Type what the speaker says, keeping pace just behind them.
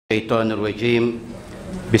الشيطان الرجيم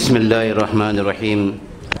بسم الله الرحمن الرحيم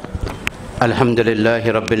الحمد لله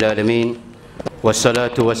رب العالمين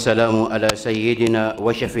والصلاة والسلام على سيدنا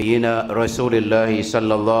وشفينا رسول الله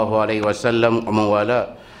صلى الله عليه وسلم ومن والاه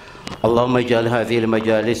اللهم اجعل هذه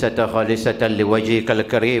المجالس خالصة لوجهك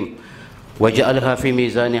الكريم واجعلها في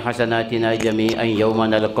ميزان حسناتنا جميعا يوم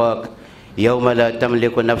نلقاك يوم لا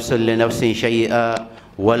تملك نفس لنفس شيئا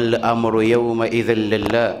والأمر يومئذ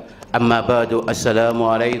لله أما بعد السلام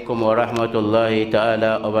عليكم ورحمة الله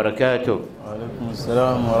تعالى وبركاته. وعليكم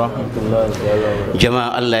السلام ورحمة الله وبركاته.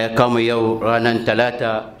 جماعة الله يقام يوم رانا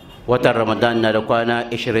ثلاثة وتر رمضان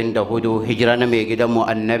نرقانا 24 هجرانا ميقدم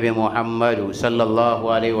النبي محمد صلى الله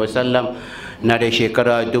عليه وسلم نادي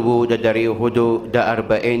شكرا دبو دري هدو دا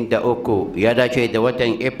 40 دا أكو يادا شيء دا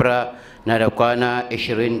وطن إبرا نرقانا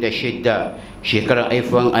 26 شكرا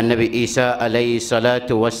إفوان النبي إيسى عليه الصلاة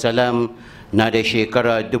والسلام na da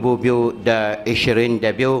shekara 2022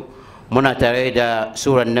 muna tare da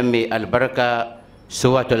suran nan mai albarka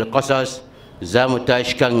suratul qasas za mu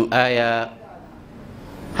tashi kan aya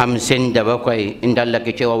 57 inda Allah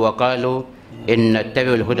ke cewa wa qalu inna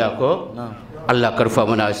tabi'ul huda ko Allah karfa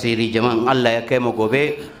muna asiri jama'an Allah ya kai mu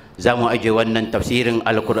gobe za mu aje wannan tafsirin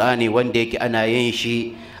alkur'ani wanda yake ana yin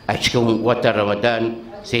shi a cikin watan Ramadan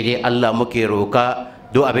sai dai Allah muke roka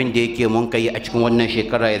duk abin da yake mun kai a cikin wannan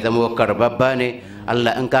shekara ya zama karbabba ne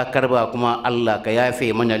Allah in ka karba kuma Allah ka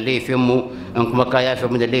yafe mana laifinmu in kuma ka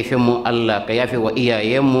yafe mana laifinmu Allah ka yafe wa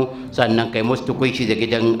iyayenmu sannan kai musu tukuici da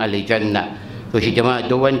gidan aljanna to shi jama'a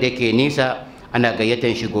duk wanda yake nisa ana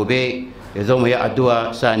gayyatan shi gobe ya zo mu yi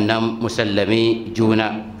addu'a sannan musallami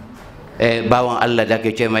juna bawan Allah da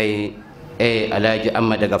ke ce mai Alhaji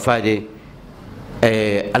Amma daga Fade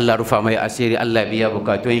Allah rufa mai asiri Allah biya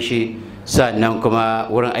bukatun shi sannan kuma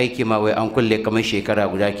wurin aiki ma wai an kulle kamar shekara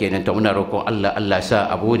guda kenan to muna roƙon Allah sa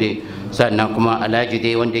a bude sannan kuma Alhaji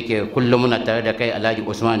dai wanda yake kullum muna tare da kai Alhaji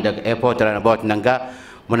Usman daga airport runabout nan ga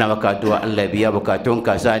muna maka addu'a Allah biya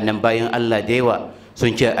bukatunka sannan bayan Allah da yawa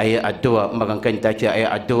sun ce ayi addu'a magankan ta ce ayi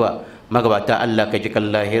addu'a magabata Allah ka ji kan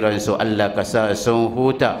lahiran su Allah ka sa sun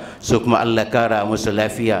huta su kuma Allah kara musu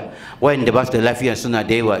lafiya wayanda ba su da lafiya suna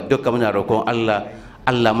da yawa duka muna roƙon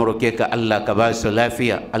Allah mu roke ka Allah ka ba su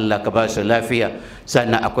lafiya Allah ka ba su lafiya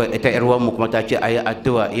sannan akwai ita irwan mu kuma ta ce ayi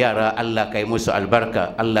addu'a yara Allah kai musu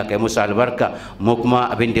albarka Allah kai musu albarka mu kuma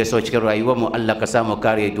abin da ya so cikin rayuwar mu Allah ka samu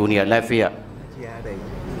kare duniya lafiya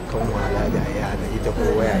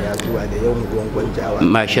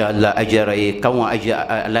masha Allah ajarai kanwa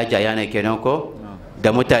alaja yana kenan ko da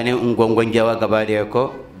mutanen ungwangon jawa gaba da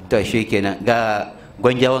ko to shi kenan ga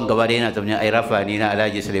gwanjawan gaba da yana zaune ai rafa ni na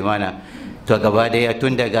Alhaji Sulaimana to gaba daya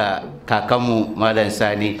tun daga kakanmu Malam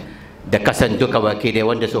Sani da kasan duka baki da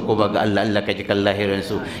wanda su koma ga Allah Allah ka ji kan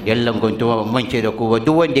lahiransu yallan guntuma mance da kowa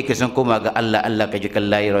duk wanda yake son koma ga Allah Allah ka ji kan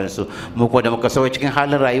lahiransu mu ko da muka sawo cikin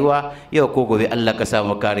halin rayuwa yau ko gobe Allah ka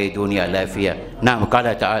samu kare duniya lafiya na'am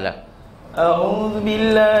qala ta'ala أعوذ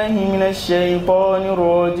بالله من الشيطان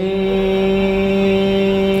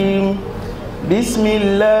الرجيم بسم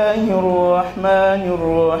الله الرحمن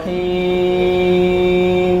الرحيم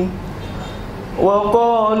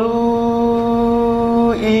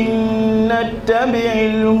وقالوا إن نتبع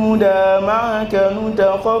الهدى معك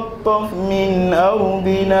نتخطف من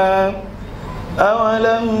أرضنا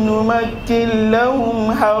أولم نمكن لهم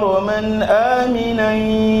حرما آمنا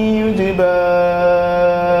يجبى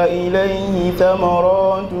إليه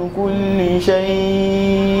ثمرات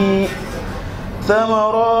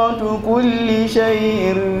كل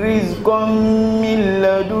شيء رزقا من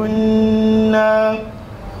لدنا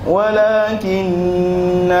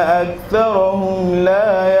ولكن أكثرهم لا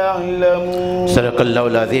يعلمون صدق الله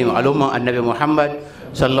العظيم علوم النبي محمد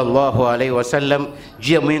صلى الله عليه وسلم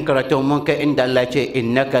جاء من كرتهم منك عند الله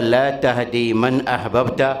إنك لا تهدي من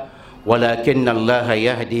أحببت ولكن الله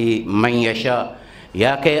يهدي من يشاء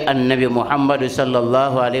يا كي النبي محمد صلى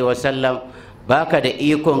الله عليه وسلم باك da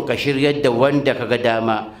ikon ka shiryar da wanda ka ga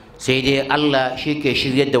dama sai dai Allah shi ke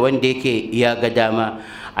shiryar da wanda yake ya ga dama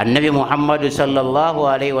annabi Muhammadu sallallahu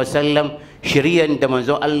alaihi wasallam shiryan da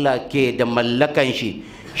manzon Allah ke da mallakan shi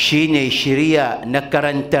shine shiriya na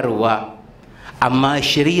karantarwa amma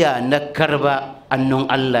shiriya na karba annun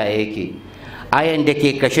Allah yake ayan da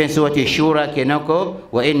ke kashin suwati shura kenan ko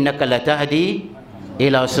wa innaka latahdi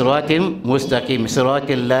ila siratin mustaqim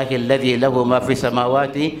siratil lahi alladhi lahu ma fi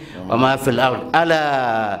samawati wa ma fil ard ala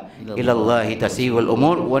ila Allah tasirul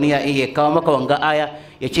umur wani ya iya kawo maka wanga aya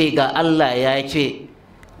yace ga Allah ya ce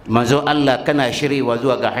manzo Allah kana shiriwa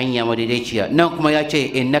zuwa ga hanya madaidaiciya nan kuma ya ce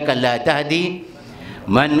innaka la tahdi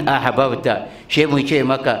man ahbabta she mu ce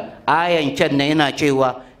maka ayan can na yana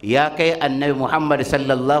cewa ya kai annabi Muhammad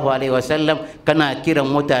sallallahu alaihi wasallam kana kiran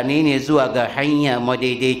mutane ne zuwa ga hanya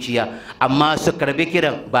madaidaiciya, amma su karbi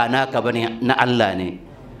kiran ba naka bane, na Allah ne.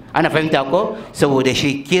 Ana fahimta ko? Saboda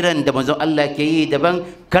shi kiran da manzon Allah ke yi daban,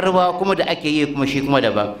 karba kuma da ake yi kuma shi kuma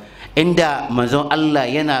daban. Inda manzon Allah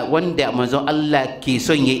yana wanda manzon Allah ke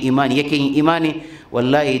son ya imani yake yin imani,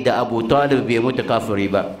 wallahi da Abu Talib bai mutu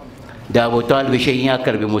kafiri ba, da Abu Talib shi ya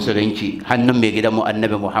karbi musulunci hannun mai gidan mu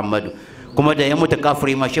annabi Muhammadu, kuma da ya mutu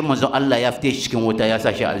kafiri ma shi manzon Allah ya fite shi cikin wuta ya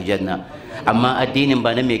sa shi aljanna. Amma addinin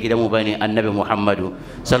ba na mai gidan mu bane annabi Muhammadu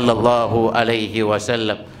sallallahu alaihi wa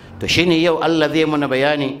sallam. To shine yau Allah zai mana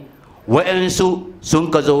bayani, wa'ansu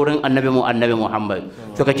sun ka zo wurin annabi Muhammad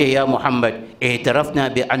suka ce ya Muhammad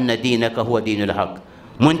i'tarafna bi anna dinaka huwa dinul haq,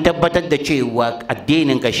 mun tabbatar da cewa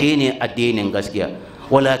addinin ka shine addinin gaskiya,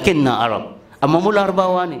 walakinna arab, amma mu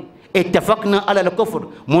larabawa ne, ittafaqna ala al-kufr,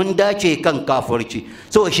 mun dace kan kafirci.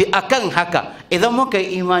 So shi akan haka idan muka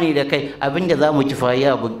yi imani da kai, abinda za mu ci fa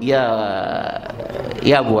ya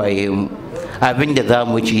buwaye mu, abinda za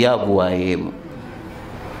mu ci ya buwaye mu.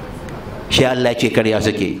 Shi Allah ce karya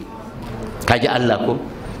suke, kaji Allah ko,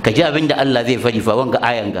 kaji abinda Allah zai faɗi fa wanga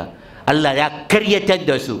ayan ga, Allah ya karyatar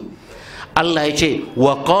da su. Allah ya ce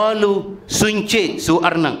wa qalu, sun ce su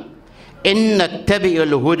arnan, inna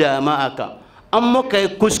tabi'ul huda ma'aka, an muka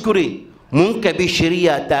yi kuskure mun ka bi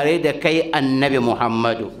shirya tare da kai annabi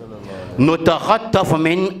Muhammadu, nutakhattafu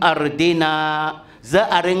min ardina, za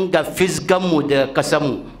a ringa fisgan mu da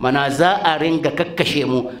kasanmu, mana za a ringa kakkashe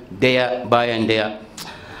mu daya bayan daya.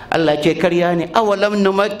 Allah ce karya ne, awalam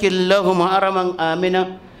numakkin lahum haraman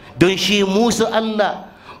amina, don shi musu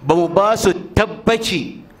Allah ba mu ba su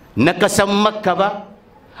tabbaci na kasan Makka ba,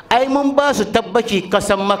 ai mun ba su tabbaci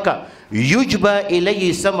kasan Makka, yujba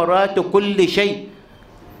ilayhi samaratu kulli shay,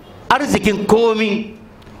 arzikin komi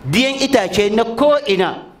diyan itace na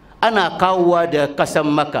ko'ina ana kawowa da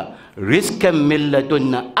kasan Makka, riskan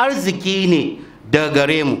milladunna, arziki ne da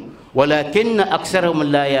gare mu, walakin na aksarahum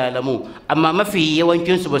la ya'lamu, amma mafi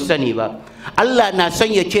yawancin su ba sani ba. Allah na son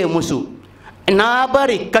ya ce musu, na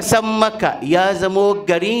bari kasan Makka ya zamo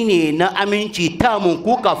gari ne na aminci, tamun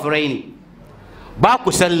ku kafirai ne, ba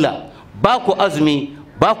ku sallah, ba ku azumi,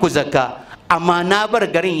 ba ku zakka, amma na bar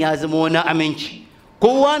garin ya zamo na aminci,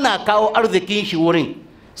 kowa na kawo arzikin shi wurin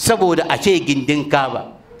saboda a ce gindin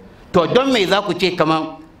Kaba. To don me za ku ce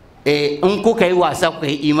kaman in kuka yi wasa kuka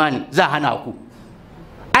yi imani za hana ku?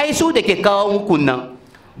 Ai su da ke kawo muku nan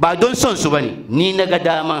ba don son su bane, ni na ga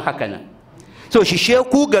daman haka nan. So shi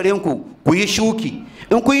ku garin ku yi shuki,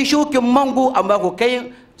 in ku yi shukin mango amma ku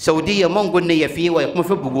kai Saudiya mangon ne ya fi wa kuma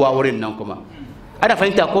fi buguwa wurin nan kuma. Ana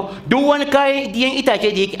fahimta ko? Duk wani kayan diyan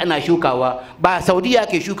itace da yake ana shukawa ba Saudiya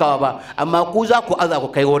ke shukawa ba, amma ku za ku aza ku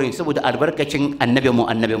kai wurin saboda albarkacin annabi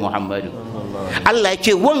Muhammadu. Allah ya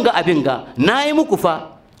ce wanga abin ga na yi muku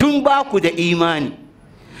fa tun ba ku da imani,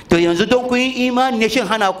 to yanzu don ku yi imani ne shin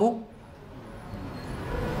hana ku?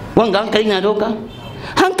 Wanga hankali na doka?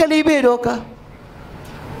 Hankali bai doka.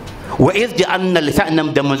 Wa iz ja'alna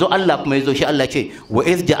al-sa'nam, da manzo Allah kuma yazo shi Allah ce wa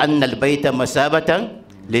iz ja'alna al-baita masabatan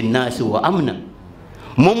lin-nas wa amna,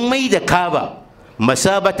 mun mai da Kaaba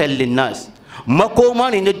masabatan lin-nas, makoma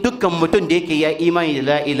ne na dukkan mutum da yake ya imani da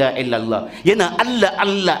la ilaha illallah, yana Allah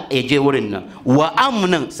Allah ya je wurin nan, wa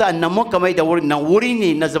amnan, sa'annan muka mai da wurin nan wuri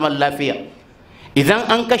ne na zaman lafiya. Idan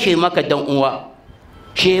an kashe maka dan uwa,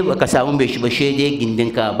 she baka samu mai shi ba, she dai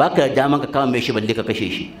gindinka baka da daman ka kawo mai shi balle ka kashe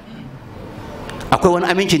shi. Akwai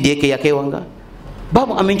wani amincin da yake ya kai wanga?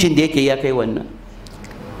 Babu amincin da yake ya kai wannan.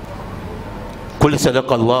 Kul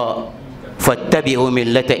sadaqallah fattabi'u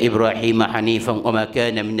millata ibrahima hanifan wa ma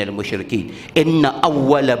kana minal mushrikin, inna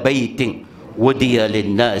awwala baitin wudiya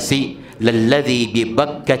lin-nasi lalladhi bi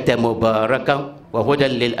bakkata mubarakan wa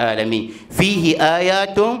hudan lil alamin fihi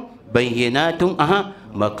ayatun bayyinatun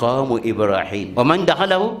maqamu ibrahim wa man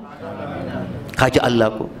dakhalahu. Kaji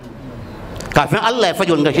Allah ko, kafin Allah ya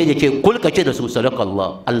faɗi wannan shi ya ce kul ka ce da su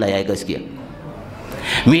sadaqallah, Allah ya yi gaskiya.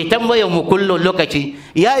 Me tambayar mu kullum lokaci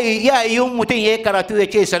ya yi mutum ya yi karatu ya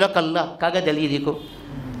ce sadaqallah, kaga dalili ko?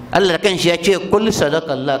 Allah kan shi ya ce kul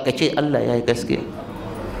sadaqallah, ka ce Allah ya yi gaskiya.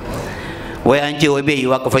 Wai an ce wai bai yi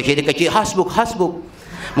wa ka fashe ka ce hasbuk hasbuk.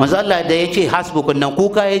 Manzo Allah da ya ce hasbuk nan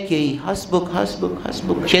kuka yake yi, hasbuk hasbuk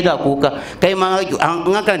hasbuk, shaida kuka. Kai ma an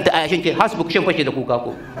karanta ayashin ce hasbuk, shin fashe da kuka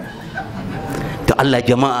ko? To Allah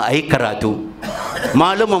jama'a ayi karatu,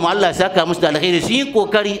 malumma Allah saka musu da alkhairi, sun yi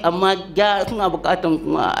kokari amma suna bukatan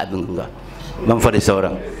kuma abin ga ban fara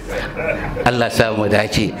sauran. Allah sa mu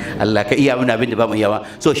dace, Allah ka iya mana abin da ba mu iyawa.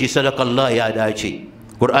 So shi sadaqallah ya dace,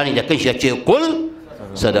 Qur'ani da kanshi ya ce kul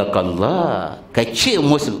sadaqallah, ka ce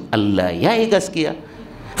musu Allah yayi gaskiya.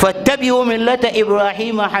 Fattabi'u millata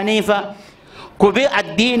ibrahima hanifa, ku bi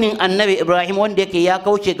addinin annabi Ibrahim wanda yake ya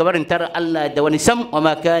kauce gabarin tar Allah da wani sam wa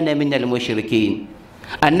ma kana minal mushrikin.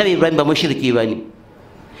 Annabi Ibrahim ba mushriki bane.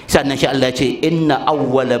 Sannan shi Allah ce inna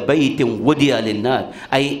awwala baitin wudiya linnas,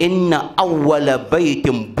 ay inna awwala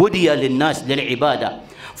baitin budiya linnas lil ibada.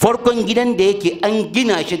 Farkon gidan da yake an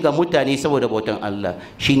gina shi ga mutane saboda bautan Allah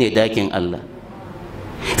shine dakin Allah.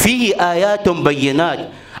 Fihi ayatun bayyinat,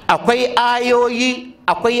 akwai ayoyi,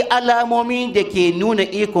 akwai alamomi da ke nuna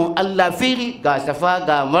ikon Allah fili, ga safa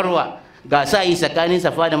ga marwa, ga sa'i tsakanin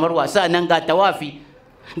safa da marwa, sa'annan ga tawafi,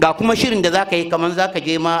 ga kuma shirin da zaka yi kaman zaka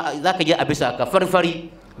je a bisa ka farfari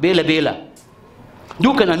bela bela,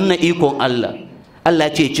 duka na nuna ikon Allah. Allah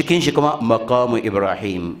ce cikin shi kuma maqamu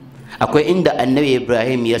Ibrahim, akwai inda annabi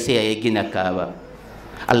Ibrahim ya saya ya gina Kaaba.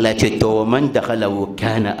 Allah ce to man dakhalahu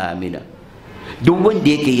kana amina, duk wanda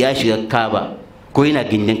yake ya shiga Kaaba ko yana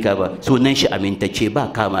gindin Kaaba sunan shi amintacce, ba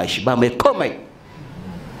kama shi ba mai komai.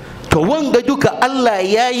 To wanga duka Allah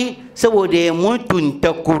ya yi saboda ya mutunta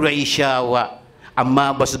Qurayshawa,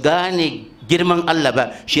 amma ba su gane girman Allah ba.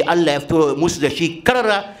 Shi Allah ya fito musu da shi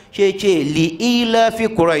karara, shi ce li ila fi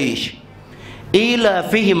Quraysh ila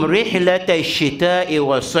fihim rihlata shita'i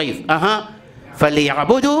wa sayf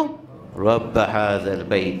falyabudu rabb hadha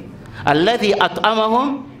albayt alladhi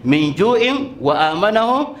at'amahum min ju'in wa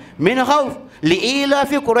amanahum min khawf. li ila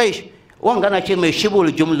fi Quraysh wanga na ce mai shibul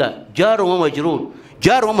jumla, jarun wa majrur.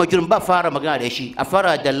 Jarun wa majrur ba fara magana da shi, a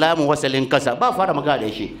fara da lamun wasalin kasa ba fara magana da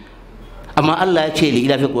shi. Amma Allah ya ce li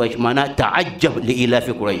ila fi Quraysh, mana ta'ajjab li ila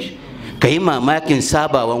fi Quraysh, kai mamakin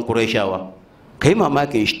sabawan Qurayshawa, kai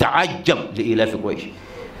mamakin shi, ta'ajjab li ila fi Quraysh.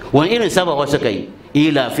 Wani irin sabawa suka yi?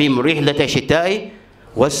 Ila fi rihlata shita'i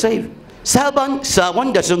was-sayf,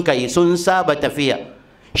 sabon da sun kai, sun saba tafiya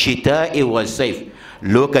shita'i was-sayf,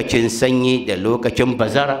 lokacin sanyi da lokacin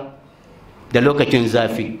bazara da lokacin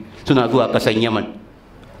zafi, suna zuwa kasan Yaman.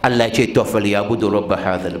 Allah ya ce to falyabudu rabb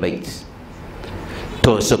hadha albayt,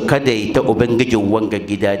 to su kadaita ubangijin wanga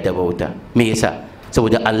gida da bauta. Me yasa?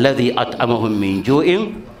 Saboda allazi at'amahum min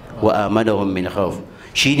ju'in wa amanahum min khawf,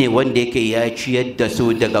 shine wanda yake ya ciyar da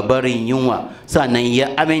su daga barin yunwa, sannan ya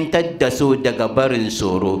amintar da su daga barin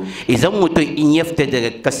tsoro. Idan mutum in ya fita daga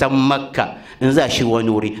kasan Makka in za shi wani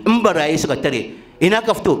wuri, in barayi suka tare, ina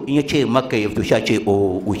ka fito? In ya ce Makka ya fito, sha ce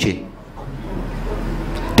o wuce.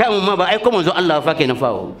 Ta ma ba aiko manzo Allah fa kenan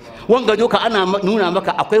fawo. Wanga duka ana nuna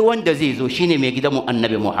maka akwai wanda zai zo, shine mai gidanmu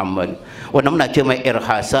annabi Muhammad, wanda muna ce mai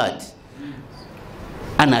irhasat.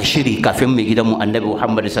 Ana shiri kafin mai gidanmu annabi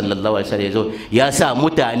Muhammad sallallahu alaihi wasallam ya zo, ya sa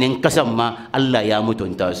mutanen kasan ma Allah ya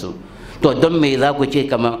mutunta su. To don me za ku ce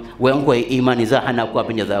kamar wayan ku imani za hana ku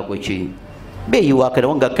abin da za ku ce? Bai yi wa kada,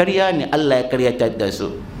 wanga karya ne, Allah ya karyatar da su.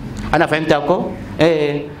 Ana fahimta ko?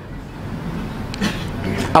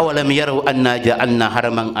 awalam yarau anna ja'alna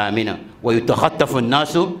haraman amina wa yatakhatafu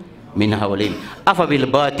an-nasu min hawlihim afa bil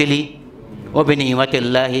batili wa bi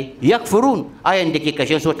ni'matillahi yakfurun. Ayan da ke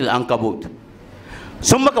kashe suratul ankabut.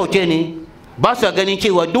 Sun makauce ne, ba su ganin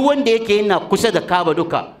cewa duk wanda yake yana kusa da Kaaba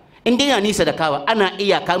duka, in dai yana nisa da Kaaba ana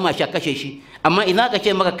iya kama shi a kashe shi. Amma ina ka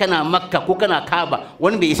ce maka kana Makka ko kana Kaaba,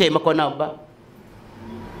 wani bai isa maka wani ba,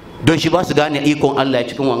 don shi ba su gane ikon Allah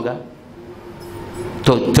cikin wanga.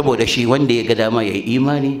 To saboda shi wanda ya ga dama ya yi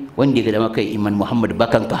imani, wanda ya ga dama kai iman Muhammad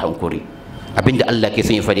bakan ka hankuri, abinda Allah ke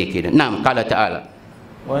son ya fare kenan. Na'am, qala ta'ala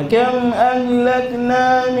وكم أهلكنا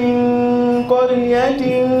من قرية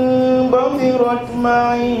بطرت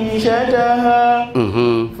معيشتها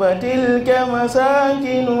فتلك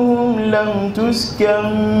مساكنهم لم تسكن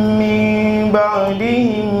من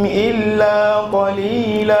بعدهم إلا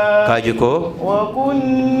قليلا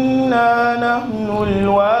وكنا نحن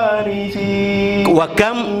الوارثين.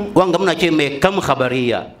 وكم وانغمنا شيء كم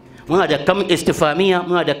خبرية، ماذا كم استفهامية،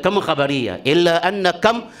 ماذا كم خبرية، إلا أن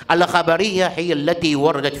كم الخبرية هي التي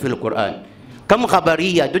وردت في القرآن. كم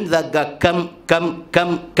خبرية دون ذاك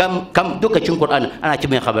كم دوك تشين القرآن أنا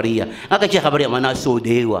تشين خبرية، أنا تشين خبرية مانا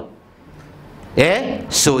سوديوا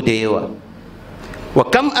سوديوا.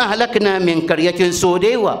 وكم أهلكنا من قرية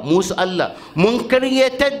سوديوا موسى الله من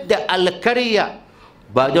قرية القرية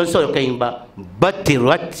بعدين سو كاين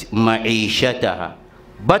بطرت معيشتها.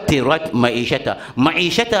 بطرت معيشتها،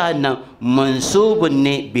 معيشتها منصوب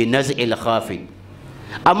بنزع الخافض.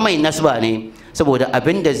 أما النسبة saboda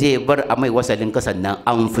abin da zai bar a mai wasalin kasan nan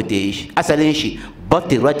an fite shi, asalin shi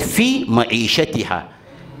batirat fi ma'ishatiha.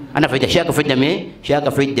 Ana fita shi aka fita me? Shi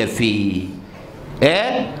aka fita fi.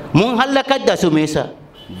 Mun halakar da su me yasa?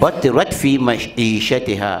 Batirat fi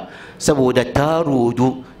ma'ishatiha, saboda ta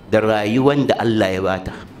rudu da rayuwan da Allah ya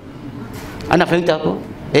bata. Ana fahimta ko?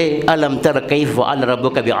 ألم تر كيف فعل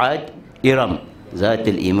ربك بعاد إرم ذات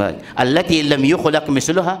الإيمان التي لم يخلق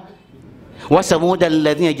مثلها وثمود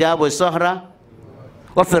الذين جابوا الصخر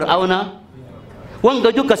wa fir'auna wanga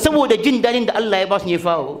duka saboda jin dadin da Allah ya ba su ne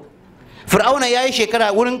fawo. Fir'auna ya yi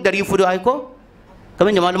shekara wurin 400 aiko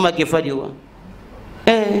kamar da malama ke fadewa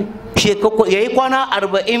ya yi kwana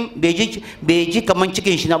 40 bai ji kamar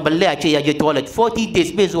cikin shi na balle a ce ya je toilet 40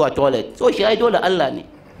 days bai zuwa toilet so shi ai dole Allah ne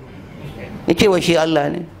ya ce wa shi Allah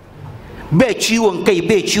ne bai ciwon kai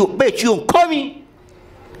bai ciwon komi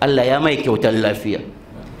Allah ya mai kyautar lafiya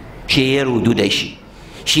shi ya rudu da shi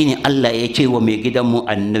shine Allah ya ce wa mai gidanmu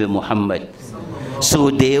annabi Muhammad so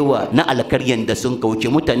da yawa na alkaryan da sun kauce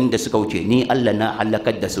mutanen da suka wuce ni Allah na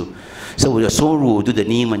halakar da su saboda sun rudu da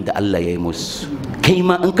niman da Allah ya yi musu kai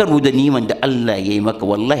ma in ka rudu da niman da Allah ya yi maka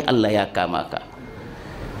wallahi Allah ya kama ka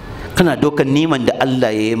kana dokan niman da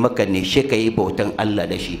Allah ya yi maka ne shi ka yi bautan Allah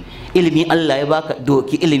da shi ilimi Allah ya baka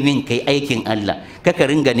doki ilimin kai aikin Allah kaka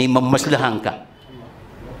ringa neman maslahanka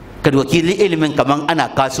ka doki ilimin kaman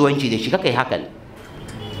ana kasuwanci da shi kaka yi hakan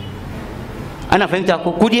ana fahimta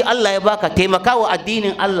ko kudi Allah ya baka taimakawa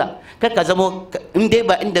addinin Allah kaka zama in dai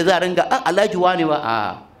ba inda za a ringa alhaji wani ba a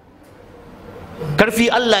karfi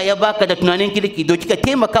Allah ya baka da tunanin kirki doki ka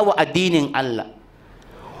taimakawa addinin Allah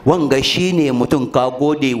wanga shine mutum ka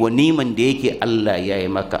gode wa niman da yake Allah ya yi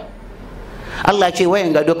maka Allah ce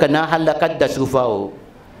wayan ga duka na halakar da su fawo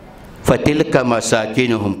fatilka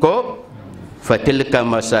masakinuhum ko fatilka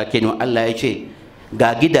masakinu Allah ya ce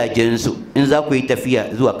ga gidajensu in za ku yi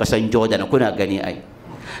tafiya zuwa kasan Jordan kuna gani ai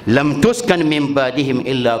lam tuskan min badihim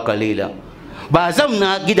illa qalila ba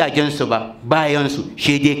zamna gidajensu ba bayan su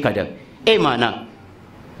shede kadan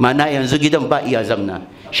mana yanzu gidan ba iya zamna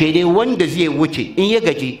shede wanda zai wuce in ya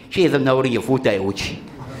gaji shi ya zamna wurin ya futa ya wuce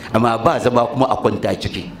amma ba zama kuma a kwanta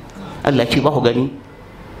ciki Allah ce ba ku gani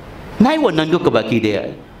nayi wannan duka baki da ya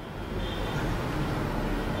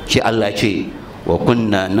shi Allah ce wa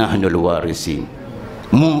kunna nahnul warisin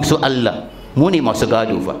mu su Allah mu ne masu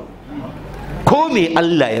gado fa ko me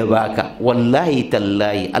Allah ya baka wallahi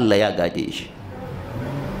tallahi Allah ya gade shi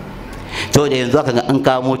to da yanzu aka ga an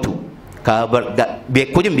ka mutu ka bar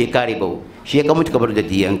kudin bai kare ba shi ya ka mutu ka bar da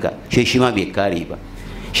diyanka shi ma bai kare ba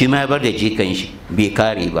shi ma ya bar da jikan shi bai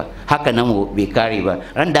kare ba haka nan bai kare ba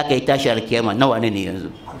ran da aka yi tashi alkiyama nawa ne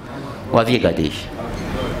yanzu wa zai gade shi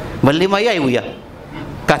balle ma yayi wuya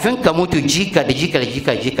kafin ka mutu jika da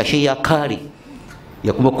jika shi ya kare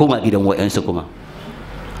ya kuma koma gidan wa'yansu kuma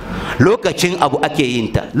lokacin abu ake yin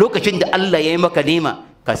ta lokacin da Allah ya yi maka nima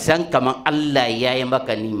ka san kaman Allah ya yi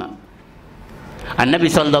maka nima annabi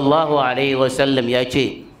sallallahu alaihi wasallam ya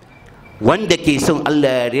ce wanda ke son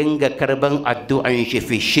Allah ya ringa karban addu'an shi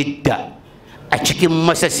fi shidda a cikin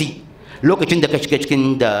masasi lokacin da ka shiga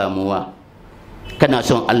cikin damuwa kana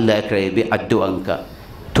son Allah ya karbi addu'anka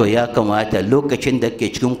to ya kamata lokacin da ke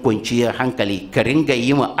cikin kwanciyar hankali ka ringa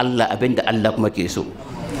yi wa Allah abin da Allah kuma ke so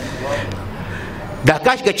da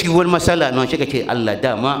ka shiga cikin wani matsala nan shi ka ce Allah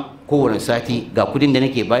dama kowane sati ga kudin da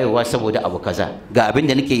nake bayarwa saboda abu kaza ga abin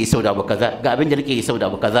da nake yi saboda abu kaza ga abin da nake yi saboda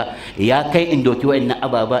abu kaza ya kai in doki wa'annan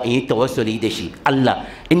ababa in yi tawassuli da shi Allah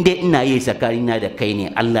in dai ina yi tsakanina da kai ne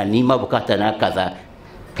Allah ni ma bukata na kaza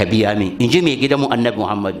ka biya min in ji mai gidanmu annabi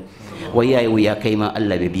Muhammad wai yayi wuya kai ma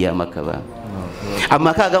Allah bai biya maka ba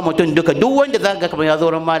amma ka ga mutum duka duk wanda za ka kamar ya zo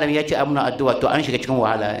ran malami ya ce amna addu'a to an shiga cikin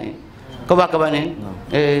wahala ne ko ba ka ba ne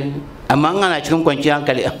amma an ana cikin kwanciyar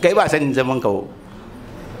hankali kai ba sanin zaman ka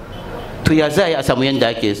to ya za a samu yanda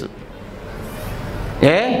ake so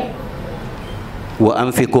wa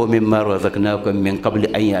anfiqu mimma razaqnakum min qabli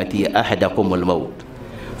an ya'tiya ahadakum al-maut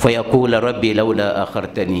fayaqula rabbi laula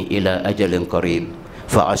akhartani ila ajalin qarib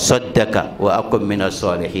فأصدق وأكن من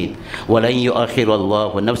الصالحين ولن يؤخر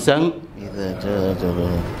الله نفسا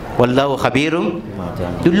والله خبير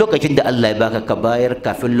duk lokacin da Allah ya baka ka bayar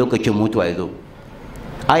kafin lokacin mutuwa ya zo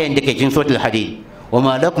ayan da ke cikin suratul hadid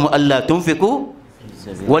wama lakum alla tunfiqu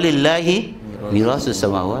walillahi mirasus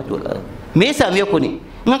samawati wal ard me yasa me ku ne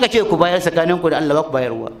in aka ce ku bayar tsakanin ku da Allah ba ku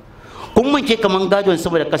bayarwa kun mun ce kaman gadon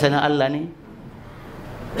saboda kasa na Allah ne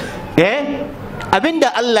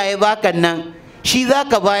abinda Allah ya baka nan shi za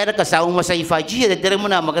ka bayar ka samu masaifa jiya da dare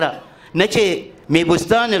muna magana na ce mai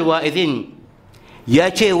bustanul wa'izin ya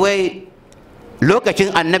ce wai lokacin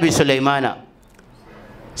annabi Sulaimana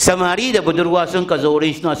samari da budurwa sun ka zo wurin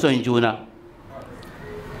suna son juna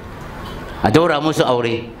a daura musu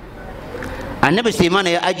aure annabi Sulaimana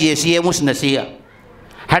ya ajiye su ya musu nasiha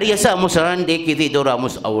har ya sa musu ran da yake zai daura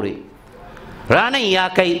musu aure ranan ya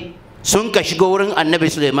kai sun ka shigo wurin annabi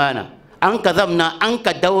Sulaimana an ka zamna an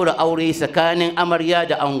ka daura aure tsakanin amarya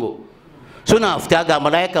da ango suna fita ga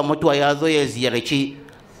mala'ikan mutuwa ya zo ya ziyarci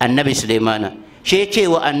annabi Sulaimana shi ce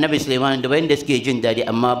wa annabi Sulaimana da bayan da suke jin daɗi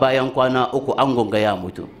amma bayan kwana 3 angon ga ya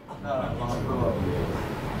mutu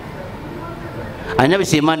annabi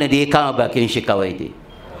Sulaimana da ya kama bakin shi kawai dai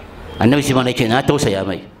annabi Sulaiman ya ce na tausaya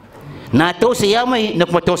mai, na tausaya mai na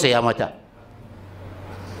kuma tausaya mata.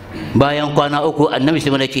 Bayan kwana uku annabi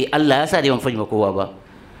Sulaiman ya ce Allah ya sa da ban fahimta kowa ba.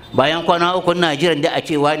 Bayan kwana uku na jiran da a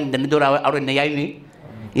ce wani da na dora auren na yayi ne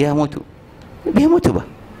ya mutu, bai mutu ba.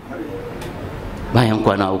 Bayan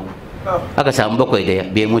kwana uku aka samu 7 daya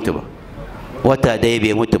bai mutu ba, wata daya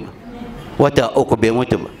bai mutu ba, wata 3 bai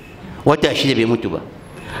mutu ba, wata 6 bai mutu ba.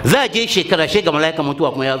 Za a je shekara shi ga mala'ikan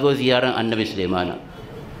mutuwa kuma ya zo ziyaran annabi Sulaimana.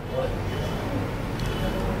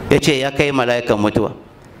 Ya ce ya kai mala'ikan mutuwa,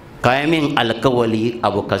 kayan min alkawali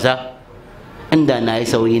abu kaza, inda na yi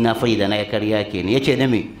sauri na fai da na ya karya ke ne. Ya ce na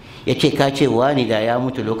me? Ya ce ka ce wani da ya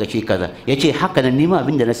mutu lokaci kaza. Ya ce haka nan nima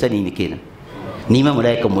abin da na sani ne kenan, nima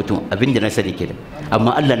mala'ikan mutum abin da na sani kenan,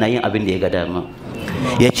 amma Allah na yin abin da ya ga dama.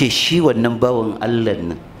 Ya ce shi wannan bawan Allah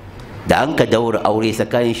nan da an ka daura aure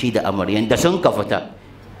tsakanin shi da amaryan da sun ka fita,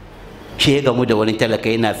 shi ya gamu da wani talaka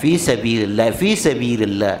yana fi sabilillah fi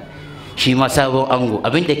sabilillah, shi ma sabon ango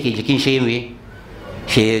abin da ke jikin shi me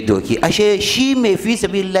shi ya doki. Ashe shi mai fi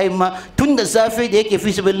sabilillah ma tun da safe da yake fi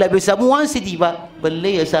sabilillah bai samu wansidi ba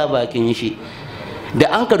balle ya sa bakin shi. Da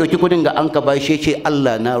an ka doki kudin ga an ka ba shi ce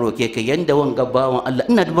Allah na roke ka yanda wanga bawan Allah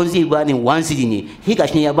ina da zai bani wansidi ne, shi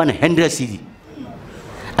gashi ne ya bani 100 cedi.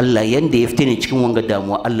 Allah yanda ya fite ne cikin wanga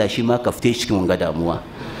damuwa, Allah shi ma ka fite cikin wanga damuwa.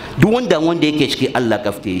 Duk wanda yake ciki Allah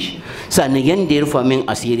ka fite shi. Sannan yanda ya rufa min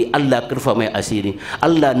asiri Allah ka rufa mai asiri.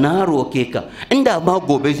 Allah na roke ka inda ma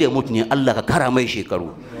gobe zai mutu ne Allah ka kara mai shekaru.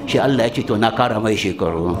 Shi Allah ya ce to na kara mai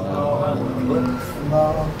shekaru.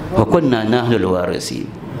 Wa kunna nahnu alwarisi.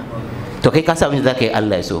 To kai ka samu za ka yi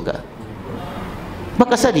Allah ya soka,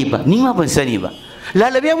 baka sani ba, ni ma ban sani ba,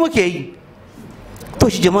 lalabe muke yi. To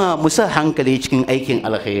shi jama'a mu sa hankali cikin aikin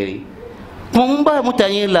alkhairi. Kuma mun ba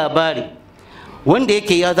mutane labari wanda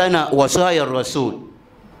yake ya zana wasayar rasul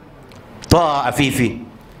ta afifi,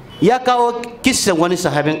 ya kawo kissan wani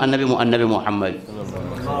sahabin annabi Muhammad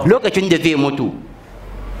lokacin da zai mutu.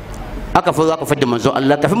 Aka fadda manzon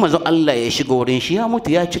Allah, kafin manzon Allah ya shiga wurin shi ya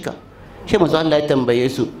mutu ya cika. Shi manzon Allah ya tambaye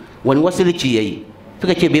su wani wasilci yayi,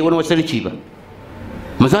 suka ce bai wani wasilci ba.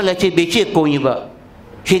 Manzon Allah ya ce bai ce komai ba.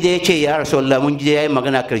 Shi da ya ce ya Rasulullah mun ji yayi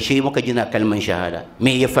magana karshe muka jina kalman shahada,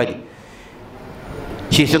 me ya fadi?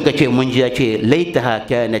 Shi suka ce mun ji ya ce laitaha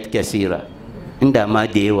kanat kasira, inda ma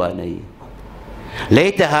da yawa na yi.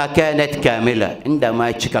 Laitaha kanat kamila, inda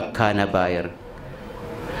ma cikakka na bayar.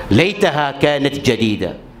 Laitaha kanat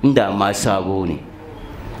jadida, inda ma sabo ne.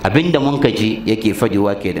 Abinda mun ka ji yake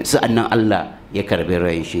fadiwa kenan, sa'annan Allah ya karbi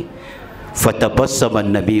ran shi. Fatabassama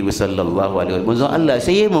an-nabi sallallahu alaihi wasallam, Allah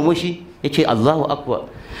sai ya murmushi yace Allahu akbar.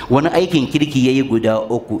 Wani aikin kirki yayi guda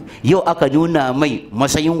 3, yau aka nuna mai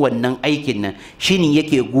matsayin wannan aikin nan, shine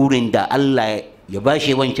yake gurin da Allah ya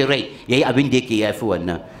bashi wancin rai yayi abin da yake yafi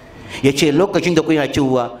wannan. Yace lokacin da kuna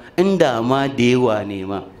cewa inda ma da yawa ne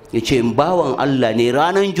ma, yace bawan Allah ne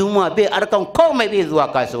ranar juma'a bai arkan komai, bai zuwa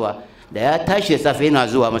kasuwa, da ya tashi safe yana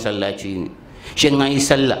zuwa masallaci ne, shin an yi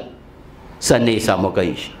sallah sannan ya samu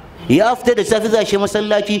kanshi. Ya fita da safe za shi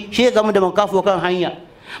masallaci, shi ya gama da makafo kan hanya,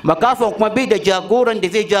 makafon kuma bai da jagoran da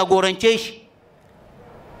zai jagorance shi.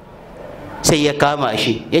 Sai ya kama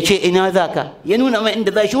shi ya ce ina za ka, ya nuna mai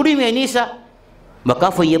inda za shi, wuri mai nisa.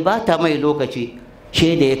 Makafon ya bata mai lokaci,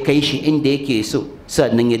 shi da ya kai shi inda yake so,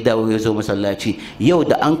 sannan ya dawo ya zo masallaci. Yau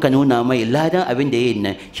da an ka nuna mai ladan abin da ya yi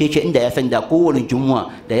nan, shi ce inda ya san da kowane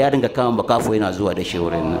juma'a da ya ringa kama makafo yana zuwa da shi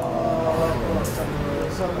wurin nan.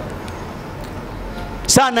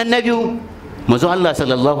 Sa'an na biyu, manzon Allah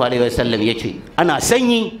sallallahu alaihi wasallam ya ce ana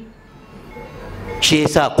sanyi, shi ya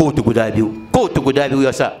sa kotu guda biyu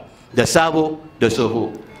ya sa, da sabo da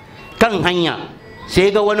soho. Kan hanya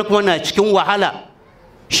sai ga wani kuma na cikin wahala,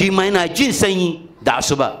 shi ma yana jin sanyi da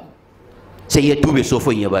asuba, sai ya tube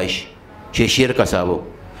sofon ya bashi, shi rika sabo.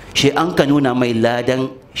 Shi an ka nuna mai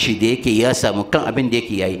ladan shi da yake ya samu kan abin da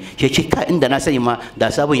yake yayi, shi ce ka inda na sani ma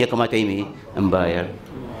da sabon ya kamata yi mai in bayar.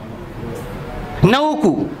 Na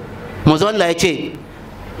uku, manzo Allah ya ce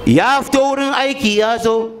ya fito wurin aiki ya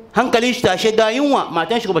zo, hankalin shi tashe ga yunwa,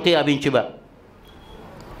 matan shi ba ta yi abinci ba.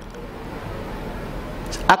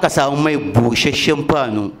 Aka samu mai busasshen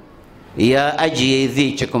fanu ya ajiye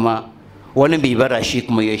zai ci, kuma wani bai bara shi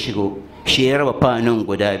kuma ya shigo, shi ya raba fanun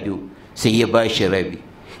guda 2 sai ya ba shi rabi.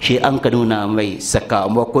 Shi an ka nuna mai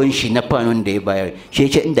sakamakon shi na fanun da ya bayar, shi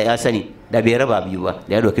ce inda ya sani da bai raba 2 ba,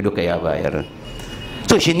 da ya doki duka ya bayar.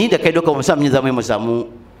 To shi ni da kai duka mu samu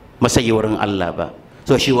masayi wurin Allah ba.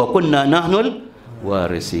 So shi wa kunna nahnul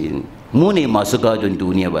warisin, mu ne masu gadon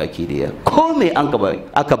duniya baki daya. Ko me an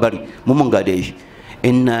aka bari mu mun gade shi.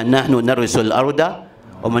 Inna nahnu narisul arda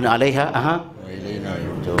wa man alaiha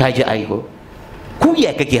kaji aiko. Ku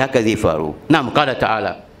ya kake haka zai faru. Na'am, qala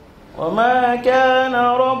ta'ala وما كان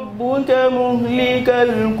ربك مهلك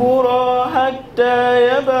القرى حتى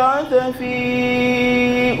يبعث في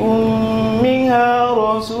أمها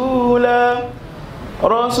رسولا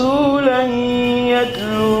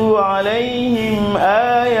يتلو عليهم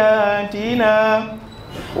آياتنا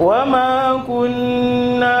وما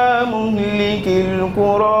كنا مهلك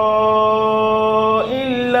القرى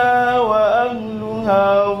إلا وأهلها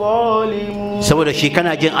ظالمون. saboda shi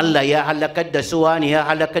kana jin Allah ya halakar da suwa ne ya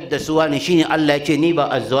halakar da suwa ne shine Allah ya ce ni ba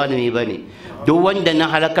azzalimi bane, duk wanda na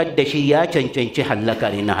halakar da shi ya cancanci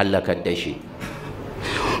halaka ne na halakar da shi.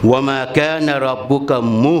 wama kana rabbuka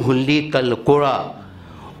muhlikal qura,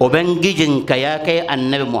 ubangijinka ya kai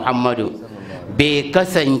annabi Muhammadu bai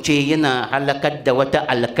kasance yana halakar da wata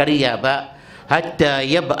alkarya ba hatta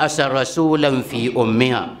yab'asa rasulan fi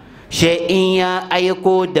ummiha, sai in ya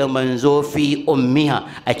aiko da manzo fi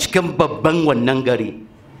ummiha a cikin babban wannan gari.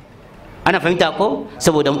 Ana fahimta ko?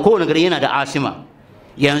 Saboda kowane gari yana da asima.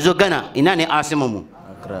 Yanzu Gana ina ne asiman mu?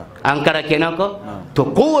 Ankara kenan ko?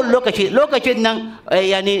 To kowane lokacin nan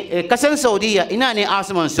yani kasan Saudiya ina ne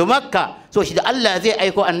asiman su? Makka. So shi da Allah zai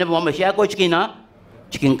aiko annabi Muhammad shi ya aiko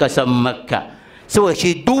cikin kasan Makka. Saboda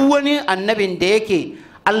shi duk wani annabin da yake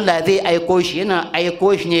Allah zai aiko shi yana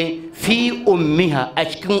aiko shi ne fi ummiha a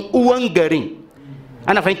cikin uwan garin.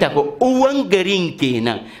 Ana fahimta ko? Uwan garin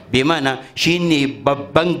kenan bai mana shine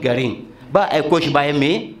babban garin. Ba aiko shi bayan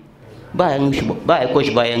me? Ba aiko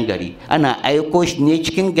shi bayan gari. Ana aiko shi ne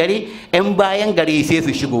cikin gari, 'yan bayan gari sai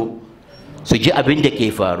su shigo su ji abin da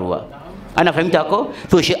ke faruwa. Ana fahimta ko?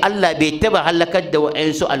 To shi Allah bai taba halakar da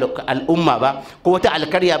wa'ansu al'umma ba ko wata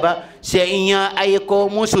alkarya ba sai in ya aiko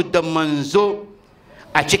musu da manzo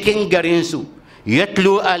a cikin garinsu,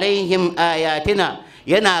 yatlu alaihim ayatina,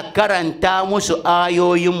 yana karanta musu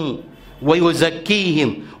ayoyinmu, wa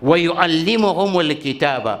yuzakkihim wa yu'allimuhumul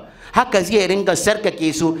kitaba, haka zai ringa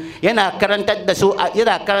sarkake su, yana karantar da su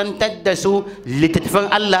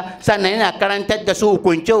littattafan Allah, sannan yana karantar da su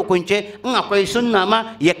hukunce in akwai sunna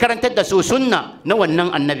ma ya karantar da su sunna na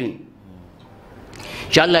wannan annabin.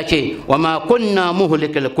 Insha Allah ce wa ma kunna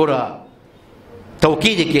muhlikal qura,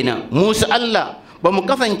 taukidi kenan, musu Allah ba mu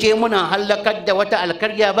kasance muna halakar da wata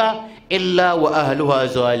alkarya ba illa wa ahluha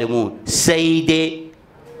zalimun, sai dai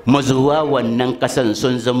mazuwa wannan kasan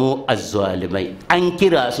sun zamo azzalimai. An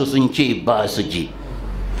kira su sun ce ba su ji,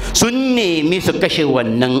 sun nemi su kashe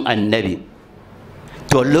wannan annabi,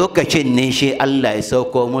 to lokacin ne shi Allah ya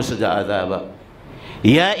sauko musu da azaba.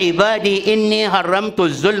 ya ibadi inni haramtu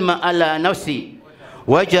zulma ala nafsi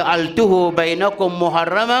waja'altuhu bainakum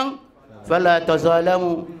muharraman fala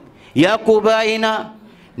tazalamu. Ya ku bayina,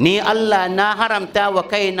 ni Allah na haramta wa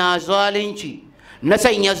kaina zalunci, na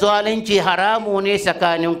sanya zalunci haramu ne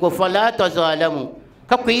tsakaninku, fala tazalamu,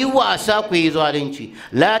 ka ku yi wasa ku yi zalunci.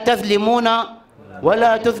 La tazlimuna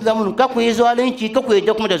wala tuzlamun, ka ku yi zalunci ka ku yi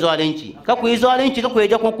kuma da zalunci, ka ku yi zalunci ka ku yi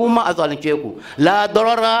kuma a zalunce ku. La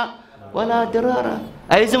darara wala dirara,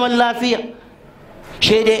 ai zaman lafiya.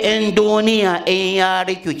 Shi dai 'yan duniya in ya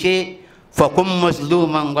rikice fa kun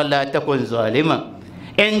mazluman wala takun zaliman.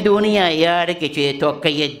 'yan duniya ya rikice to ka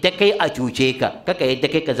yadda kai a cuce ka, kaka yadda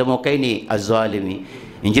kai ka zama kai ne azzalimi.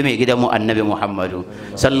 in ji mai gidanmu annabi Muhammadu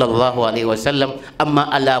sallallahu alaihi wasallam. Amma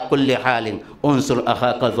ala kulli halin unsur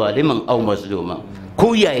akhaka zaliman aw mazluman,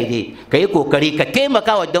 ko yayi dai ka yi kokari ka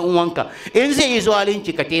taimaka wa dan uwanka. In zai yi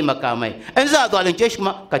zalunci ka taimaka mai, in za a zalunce shi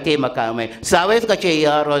kuma ka taimaka mai. Sabai suka ce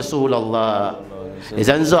ya rasulullah,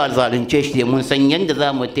 idan zuwa zalunce shi mun san yadda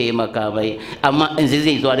za mu taimaka mai, amma in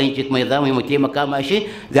zai zalunci kuma za mu yi mu taimaka mai shi,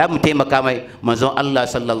 za mu taimaka mai. Manzon Allah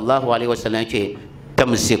sallallahu alaihi wasallam ce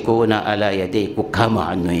tamsikuna ala yadai, ku kama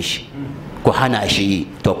hannun shi ku hana shi,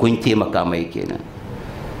 to kun taimaka mai kenan.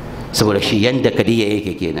 saboda shi yanda kadiya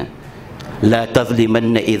yake kenan. la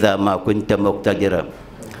tazlimanna idha ma kunta muqtadira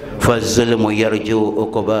فالظلم يرجو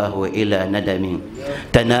عقباه إلى ندم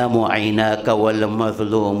تنام عيناك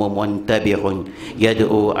والمظلوم منتبه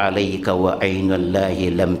يدعو عليك وعين الله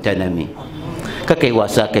لم تنم. kakai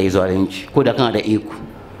wasa kai zalunci ko da kana da iko,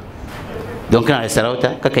 don kana da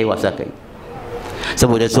sarauta kakai wasa kai,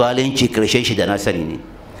 saboda zalunci karshen shi da nasari ne.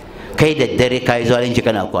 kai da dare kai zalunci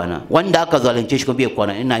kana kwana, wanda aka zalunce shi kuma bai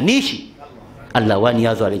kwana ina nishi, Allah wani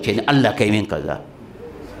ya zalunce ni, Allah kai min kaza.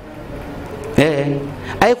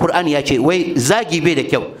 ai Qur'ani ya ce wai zagi bai da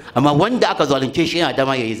kyau, amma wanda aka zalunce shi yana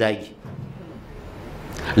dama yayi zagi.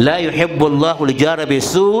 la yuhibbu Allahu al-jara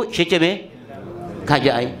bisu, shi ce me kaji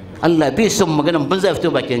ai Allah bai son maganan banza ya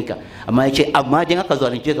fito bakinka, amma ya ce amma din aka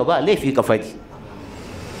zalunce ka ba laifi ka fadi.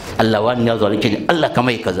 Allah wani ya zalunce ni, Allah ka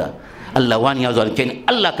mai kaza, Allah wani ya zalunce ni,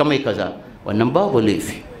 Allah ka mai kaza, wannan babu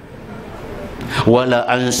laifi. wala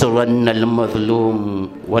ansuranna al-mazlum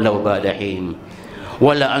walau ba'da hin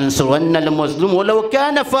wala ansuranna al-mazlum walau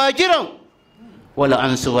kana fajiran wala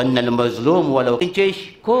ansuranna al-mazlum walau kince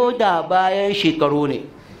shi ko da bayan shekaru ne,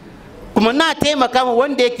 kuma na taimaka ma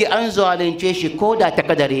wanda yake an zalunce shi ko da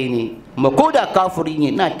takadare ne, ko da kafiri ne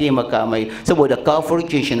na taimaka mai, saboda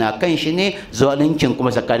kafircin shi na kan shi ne, zaluncin kuma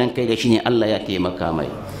tsakanin kai da shi ne, Allah ya taimaka mai.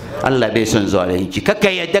 Allah bai son zalunci, kaka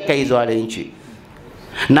yadda ka yi zalunci.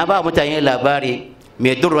 Na ba mutane labari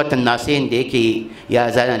mai durratan nasihin da yake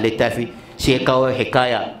ya zana littafi, sai kawo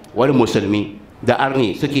hikaya wani musulmi da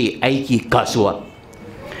arni suke aiki kasuwa,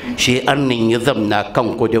 shi arnin ya zamna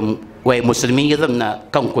kan kudin, wai musulmi ya zamna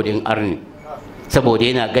kan kudin arni, saboda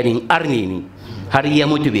yana ganin arni ne, har ya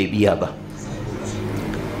mutu bai biya ba.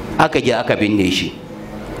 Aka je aka binne shi,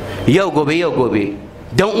 yau gobe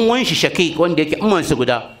dan uwan shi shaki wanda yake umansu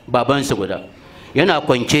guda babansu guda, yana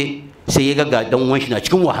kwance sai ya ga dan uwan shi na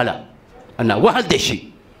cikin wahala, ana wahal da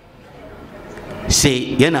shi,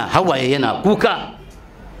 sai yana hawaye yana kuka,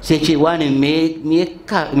 sai ce wani me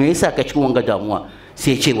yasa ka cikin wanga damuwa?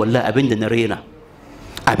 Sai ce wallahi abinda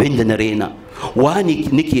na rena wani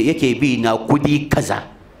nake yake bi na kudi kaza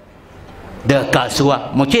da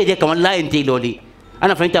kasuwa, mu ce dai kamar layin teloli,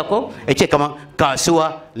 ana fahimta ko? Ya ce kamar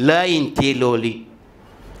kasuwa layin teloli,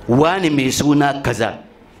 wani mai suna kaza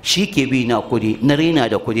shi ke bi na kudi, na rena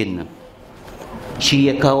da kudin nan, shi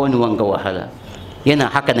ya kawo ni wanga wahala. Yana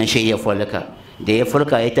haka nan shi ya falka, da ya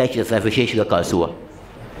falka ya tashi da safe shi shiga kasuwa,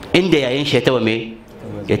 inda yayin shi ya taba me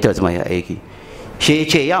ya taba zama ya aiki, shi ya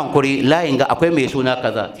ce ya hankuri layin ga akwai mai suna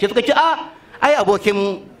kaza, shi suka ce ai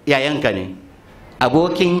abokin yayanka ne,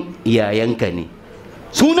 abokin yayanka ne,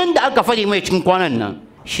 sunan da aka faɗi mai cikin kwanan nan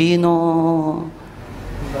shi no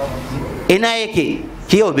ina yake,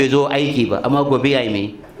 shi yau bai zo aiki ba amma gobe ya yi mai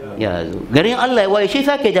ya zo, garin Allah ya waye shi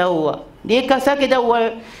sake dawowa, da ya sake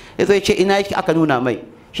dawowa ya zo ya ce ina yake, aka nuna mai,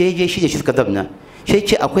 shi ya je shi da shi suka zabna, shi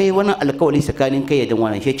ce akwai wani alkawari tsakanin kai da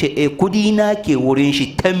wannan, shi ce kudi na ke wurin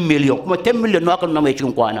shi 10 million, kuma 10 million na aka nuna mai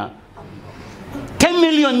cikin kwana, 10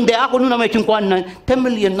 million da aka nuna mai cikin kwana nan, 10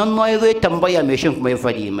 million nan ya zo ya tambaya mai shin kuma ya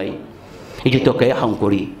fadi mai, ya ce to kai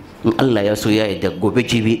hankuri, in Allah ya so ya yi da gobe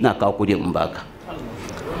jibi na kawo kudi in baka.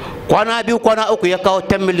 Kwana biyu kwana uku ya kawo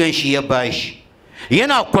 10 million shi ya bashi,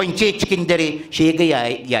 yana kwance cikin dare shi ya ga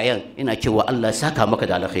yayan ina cewa Allah saka maka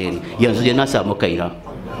da alkhairi, yanzu dai na samu kaina.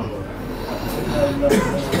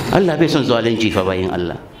 Allah bai son zalunci fa bayin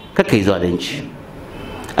Allah, kaka yi zalunci,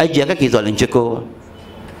 ajiya kaka yi zalunci kowa.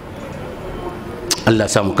 Allah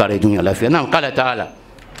samu kare duniya lafiya. Nan kala ta'ala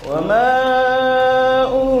wa ma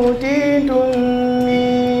utitum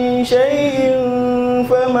min shay'in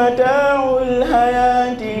famata'ul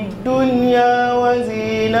hayatid dunya wa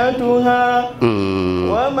zinatuha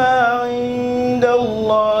wa ma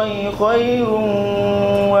 'indallahi khairun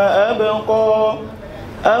wa abqa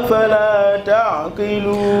afala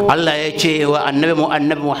ta'qilun. Allah ya ce wa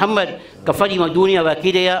annabi Muhammad ka fadi ma duniya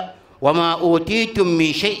baki daya, wa ma utitum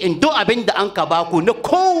min shay'in, duk abinda an ka baku na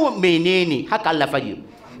ko menene, haka Allah fadi,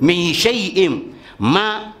 min shay'in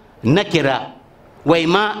ma nakira, wai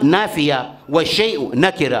ma nafiya, wa shay'u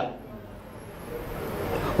nakira,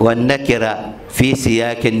 wa nakira fi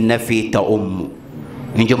siyakin nafi ta'ummu,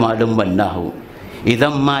 in ji malum bannahu,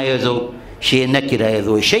 idan ma yazo shi nakira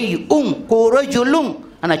yazo, shay'un ko rajulun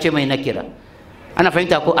ana ce mai nakira, ana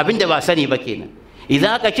fahimta ko abinda ba sani ba kenan.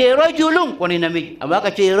 Idan aka ce rajulun wani namiji, amma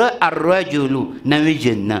aka ce ar-rajulu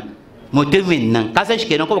namijin nan, mutumin nan, ka san shi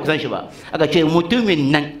kenan ko baka san shi ba? Aka ce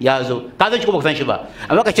mutumin nan ya zo, ka san shi ko baka san shi ba?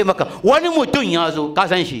 Amma aka ce maka wani mutum ya zo, ka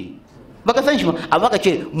san shi? Baka san shi ba, amma aka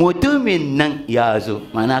ce mutumin nan ya zo,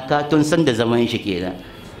 ma'ana ka tun san da zaman shi kenan.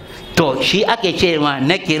 To shi ake ce ma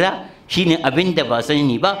nakira, shine abin da ba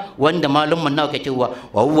sani ba, wanda malumman nawa ke cewa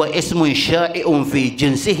wa huwa ismun sha'i'un fi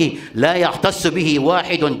jinsihi la yahtassu bihi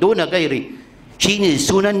wahidun duna ghairi, shine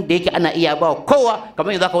sunan da yake ana iya ba kowa,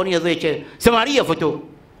 kamar yanzu wani yazo ya ce samari ya fito,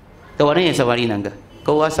 to wani ne samari nan ga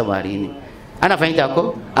kowa samari ne, ana fahimta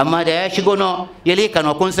ko? Amma da ya shigo no ya leka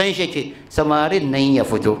no kun san shi ce samarin nan ya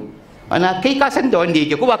fito, ana kai ka san da wanda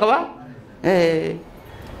yake ko ba ka ba?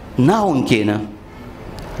 Nawun kenan,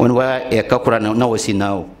 wani wa ya kakura na wasi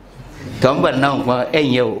nawo kan barna kuma en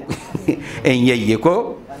yau en yayye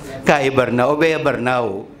ko kai barna o be barna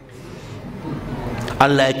o.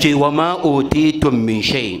 Allah ya ce wa ma utitum min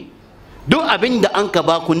shay, duk abinda an ka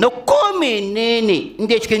baku na ko menene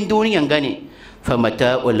inda cikin duniyan gane, fa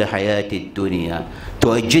mata'ul hayatid dunya,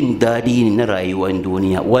 to jin dadi ne na rayuwar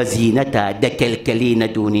duniya, wa zinata da kalkali na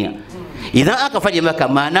duniya. Idan aka faɗi maka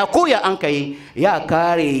mana ko ya an kai ya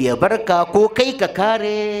kare ya barka, ko kai ka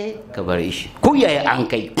kare ka bar shi, ko ya an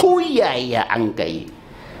kai, ko ya an kai.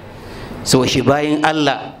 So shi bayin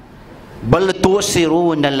Allah, bal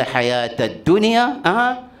tusiruna alhayata ad-dunya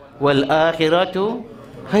wal akhiratu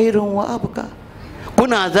khairun wa abqa.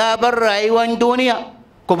 Kuna zabar rayuwar duniya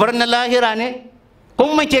ku bar na lahira ne?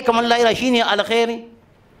 kun mace kamar lahira shine alkhairi?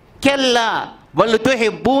 kalla bal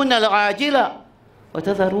tuhibbuna al-ajila wa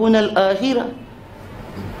tadharuna al-akhirah.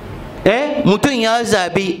 Mutum ya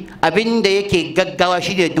zabi abin da yake gaggawa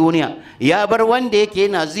shine duniya, ya bar wanda yake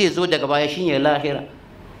yana zai zo daga baya shine lahira.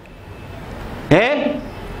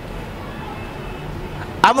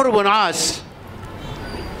 Amr bin As,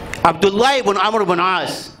 Abdullahi bin Amr bin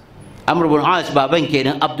As, Amr bin As baban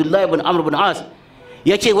kenan, Abdullahi bin Amr bin As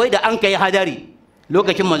yace wai da an kai hadari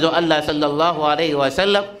lokacin manzon Allah sallallahu alaihi wa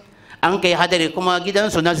sallam, an kai hadari kuma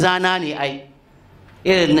gidansu na zana ne, ai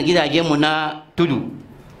irin na gidajen mu na tudu.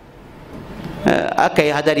 Aka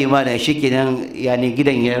yi hadari ma da shi kenan, yani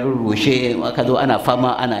gidan ya rurrushe, aka zo ana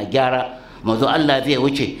fama ana gyara. Manzo Allah zai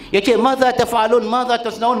wuce ya ce ma za ta fa'alun ma za ta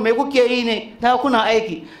sunawun, mai kuke yi ne ta kuna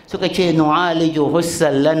aiki? Suka ce nu'aliju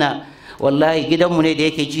hussan lana, wallahi gidanmu ne da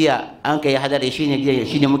yake jiya an kai hadari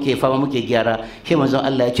shine muke fama muke gyara. Shi manzo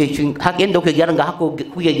Allah ya ce haka yanda kuke gyara ga haka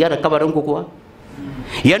kuke gyara kabarin ku kuwa?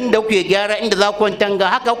 Yanda kuke gyara inda za ku kwanta ga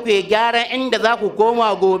haka kuke gyara inda za ku koma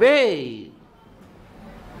gobe?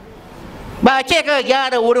 Ba ce ka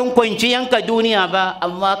gyara wurin kwanciyanka duniya ba,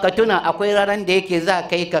 amma ka tuna akwai ranar da yake za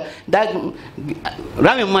kai ka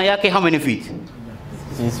ramin ma ya kai how many feet?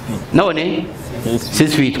 6 feet. Nawa ne?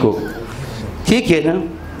 6 feet ko? Shi kenan.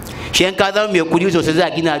 Shi yan ka zama mai kudi sosai za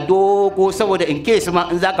gina dogo, saboda in case ma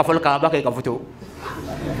in za ka falka ba kai ka fito.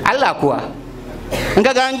 Allah kuwa. In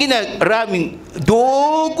ka ga an gina ramin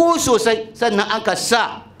dogo sosai sannan an ka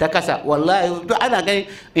sa ta kasa, wallahi to ana gani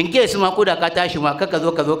in case ma ko da ka tashi ma ka zo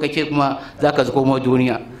ka ce kuma za ka komo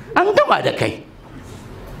duniya, an gama da kai.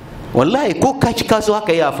 Wallahi ko ka ci kaso haka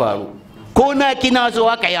ya faru, ko na kina zo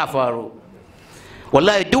haka ya faru.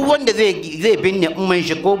 Wallahi duk wanda zai binne umman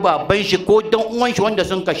shi ko baban shi ko dan uwan shi wanda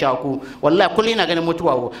sun ka shaku, wallahi kullum yana ganin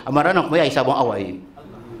mutuwa, amma ranar kuma ya yi sabon awaye.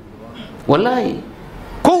 Wallahi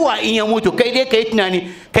kowa in ya mutu kai dai kai tunani,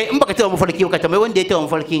 kai in baka taba mafarki ka tambayi wanda ya taba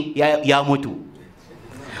mafarki ya mutu.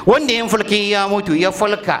 Wanda ya falki ya mutu, ya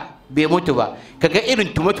falka bai mutu ba, kaga irin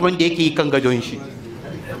tumatuman da yake yi kan gadon shi.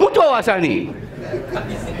 Mutuwa wasa ne,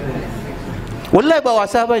 wallahi ba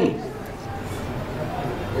wasa ba ne.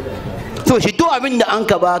 To shi to abin da an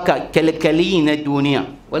ka baka kyalkyali na duniya,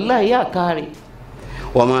 wallahi ya kare.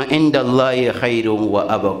 Wa ma inda Allah ya khairun wa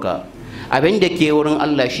abaka, abin da ke wurin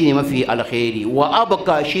Allah shine mafi alkhairi, wa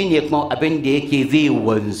abaka shine kuma abin da yake zai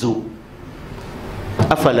wanzu.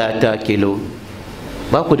 Afala takilun,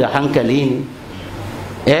 ba ku da hankali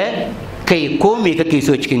ne? Kai ko me kake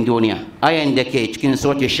so cikin duniya? Ayan da ke cikin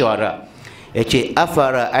suratul shu'ara yace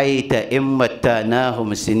afara aita in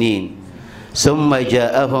mattanahum sinin summa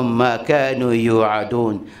ja'ahum ma kanu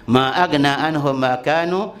yu'adun ma agna anhum ma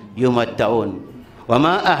kanu yumatta'un wa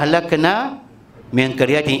ma ahlakna min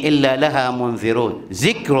qaryatin illa laha munzirun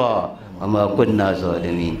zikra wa ma kunna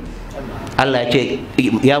zalimin. Allah ce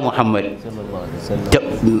ya Muhammad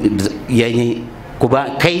yani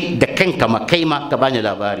kai da kanka ma kai ma ka bani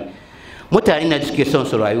labari. Mutane na suke son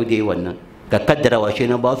su rayu da wannan, ka kaddara washe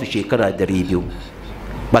na ba su shekara 200,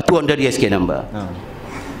 ba 200 years kenan ba.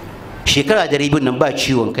 Shekara 200 nan ba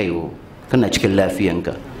ciwon kai, kana cikin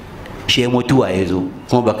lafiyanka, shi mutuwa ya zo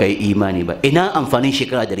kuma baka yi imani ba. Ina amfanin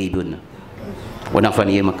shekara 200 nan? Wani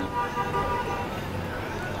amfani ya maka?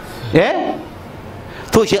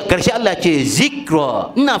 To karshe Allah ce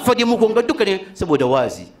zikra, ina faɗi muku ga duka ne saboda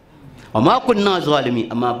wazi. Amma kunna zalimi,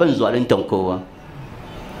 amma ban zaluntan kowa.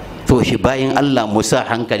 To shi bayan Allah musa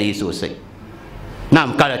hankali sosai.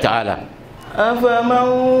 Na'am, kala ta'ala أفمن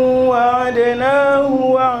وعدناه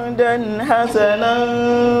وعدا حسنا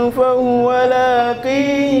فهو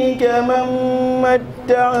لاقيه كمن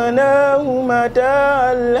متعناه متاع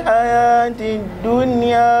الحياة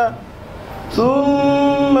الدنيا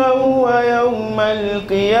ثم هو يوم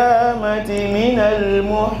القيامة من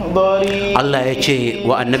المحضرين. الله يجي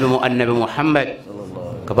والنبي محمد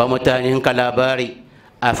كبامتانين كلاباري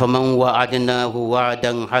أفمن وعدناه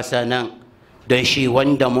وعدا حسنا، don shi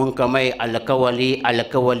wanda mun ka mai alkawali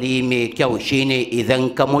mai kyau shine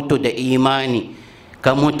idan ka mutu da imani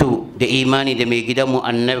da mai gidanmu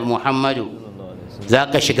annabi Muhammadu za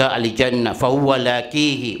ka shiga aljanna, fa huwa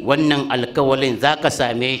laqihi, wannan alkawalin za ka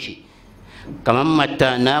same shi. Kaman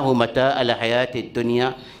matanahu mata alhayatid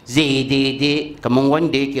dunya, zai daidai kaman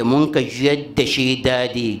wanda yake mun ka jiyar da shi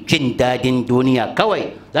dadi, jin dadin duniya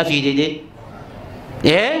kawai za su yi daidai.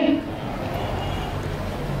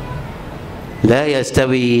 لا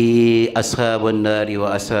يستوي أصحاب النار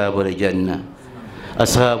وأصحاب الجنة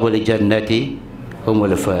أصحاب الجنة هم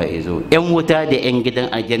الفائزون. ‘yan wuta da ‘yan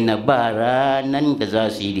gidan aljanna ba ranan da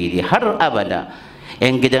za su yi daidai har abada.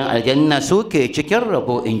 'yan gidan aljanna suke cikin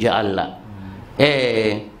rabo in ji Allah.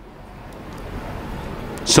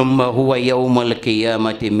 summa huwa yawmal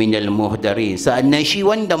qiyamati min al muhdarin, sa'annan shi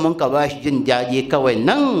wanda mun ka bashi jin daɗi kawai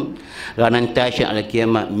nan ranar tashin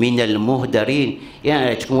alkiyama min al muhdarin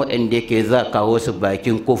yana da cikin waɗanda yake za kawo su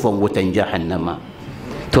bakin kofan wutan jahannama.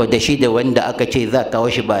 To da shi da wanda aka ce za kawo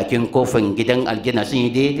shi bakin kofan gidan aljanna sun yi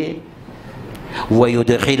daidai? wa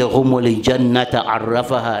yudkhiluhumul jannata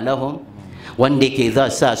arrafaha lahum, wanda yake za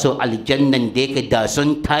sa su aljannan da yake da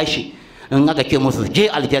sun tashi in aka ce musu je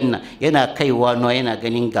aljanna yana kaiwa no yana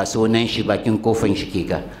ganin ga sunan shi bakin kofan shi ke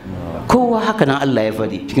ga kowa. haka nan Allah ya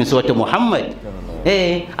faɗi cikin suratul Muhammad,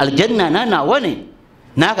 aljanna na nawa ne,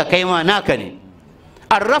 naka kai ma naka ne.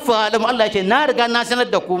 arrafa lahum, Allah ya ce na riga na sanar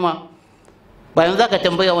da kuma, bayan zaka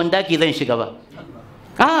tambaya wanda ki zan shiga ba.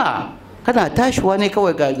 Kana tashiwa ne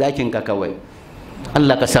kawai ga zakin ka kawai.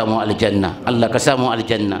 Allah ka samu aljanna, Allah ka samu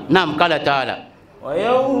aljanna. Na'am, qala ta'ala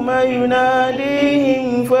ويوم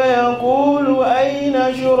يناديهم فيقول أين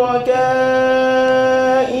شركائي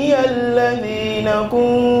الذين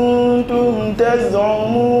كنتم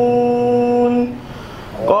تزعمون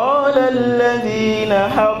قال الذين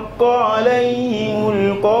حق عليهم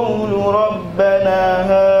القول ربنا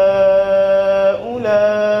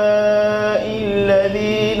هؤلاء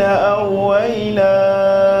الذين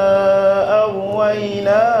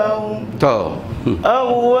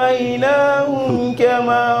أغويناهم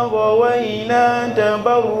كما غوينا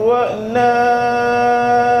تبرأنا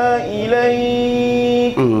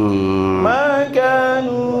إليك ما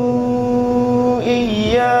كانوا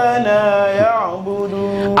إيانا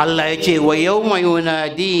يعبدون. الله يقول ويوم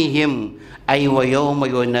يناديهم أي ويوم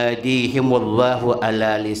يناديهم الله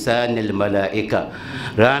على لسان الملائكة،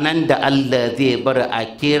 ranan da Allah zai bar a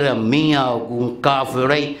kira miyagun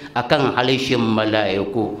kafirai akan halishin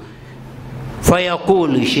mala'iku.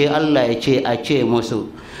 Fayaqul, shi Allah ya ce a ce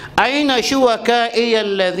musu aina shuwaka'i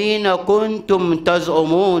alladhina kuntum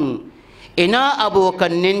taz'umun, ina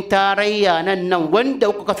abokannin tarayya nan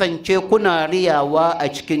wanda kuka kasance kuna riyawa a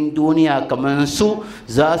cikin duniya kamar su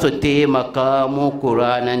za su taimaka muku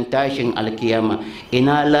ranar tashin alkiyama.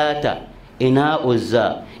 Ina lata, ina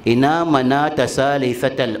uzza, ina manata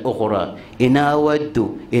salisatal ukhra, ina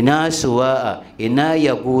waddu, ina suwa'a, ina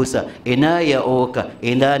yagusa, ina ya'uka,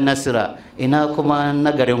 ina nasra, ina kuma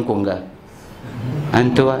nagarin kunga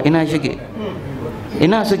antuwa, ina shige,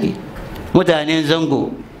 ina suke mutanen zango.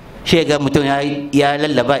 Shega mutum ya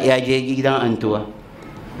lallaba ya je gidan antuwa,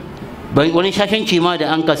 wani shashanci ma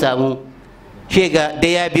da an ka samu shega da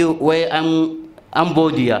ya biyu wai an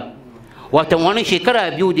bodiya. Watan wani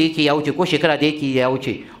shekara biyu da yake ya wuce ko shekara da yake ya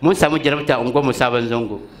wuce mun samu jarabta unguwar mu sabon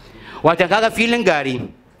zango. Watan kaga filin gari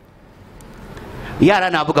yara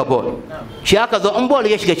na buga ball, shi aka zo in ball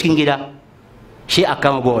ya shiga cikin gida shi a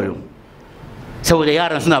kama ball saboda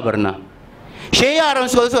yaran suna barna. Shi yaran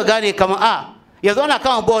suka gane kama yanzu ana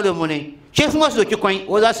kama ball mu ne, shi kuma su doki kwai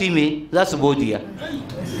wa za su yi me, za su bodiya.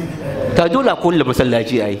 Ka dole a kulle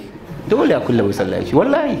masallaci ai, dole a kulle masallaci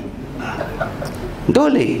wallahi,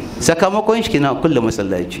 dole sakamakon shi kina kulle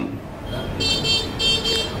masallaci.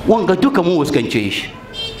 Wanga duka mun wuskance shi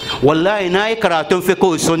wallahi. Na yi karatun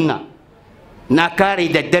fiqh sunna na kare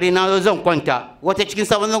da dare na zo zan kwanta, wata cikin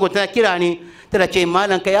sabon zango tana kira ni tana ce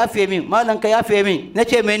malam ka yafe min, malam ka yafe min. Na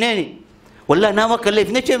ce menene? wallahi na maka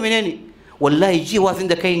laifi. Na ce menene? wallahi ji wasin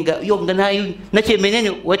da kai ga yau ga nayi. Na ce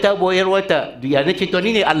menene? wata boyar wata duya. Na ce to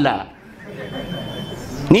ni ne Allah,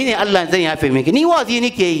 ni ne Allah zan yafe miki, ni wazi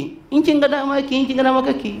nake yi, in kin ga dama ki, in kin ga dama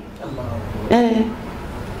kake.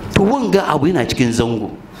 To wanga abu yana cikin zango.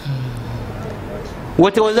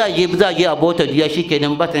 Wata za a je a bauta duya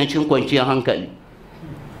shikenan ba ta cikin kwanciyar hankali.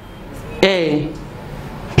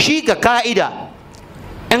 Shi ga ka'ida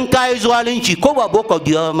in kayi zalunci ko ba boko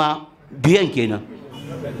duya ma duyan kenan.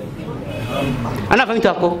 Ana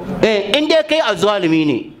fahimta ko? In dai kai azzalimi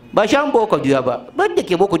ne ba shan boko duya ba, banda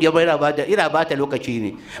ke boko duya ba ina ba ta lokaci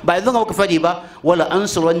ne. Ba yanzu muka fadi ba wala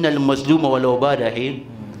ansuranna al-mazluma walau bada hin.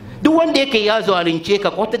 Duk wanda yake ya zalunce ka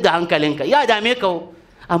ko ta da hankalinka ya dame ka,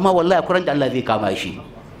 amma wallahi Qur'an da Allah zai kama shi.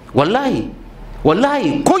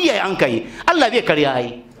 Wallahi ko yayi an kai Allah bai kariya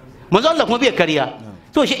ai, manzo Allah kuma bai kariya.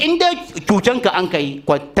 To shi inda cutanka an kai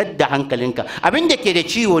kwantar da hankalinka, abin da ke da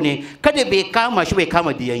ciwo ne kada bai kama shi bai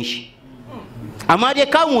kama diyan shi, amma dai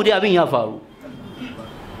kamu dai abin ya faru,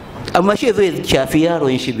 amma shi zai shafi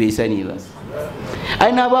yaron shi bai sani ba.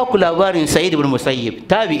 Ai na ba ku labarin Sa'id ibn Musayyib,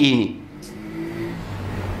 tabi'i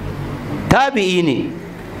ne,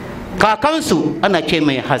 kakansu ana ce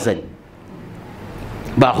mai Hazan,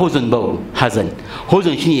 ba huzun ba, Hazan.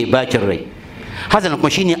 Huzun shine bacin rai, Hazan kuma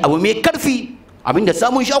shine abu mai karfi, abinda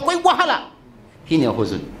samun shi akwai wahala, shine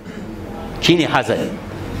huzun. shine Hazan.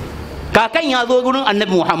 Kakan ya zo gurin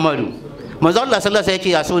Annabi Muhammadu, manzo Allah sallallahu alaihi wasallam ya ce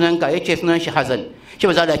ya sunanka, yace sunan shi Hazan. Shi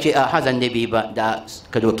manzo Allah ya ce a Hazan ne bai ba, da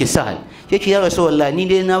ka doki Sahal. Yace ya Rasulullah, ni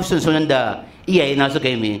dai na fi sunan da iyaye na suka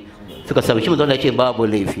yi me suka saba. Shi manzo Allah ya ce babu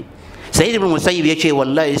laifi. Sayyid ibn Musayyib ya ce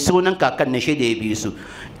wallahi sunan kakan na shi da ya bi su.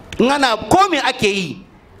 In ana komai ake yi,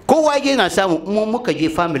 kowa yana samu, mu muka je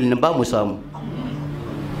family ne ba mu samu,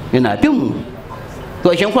 yana bin mu.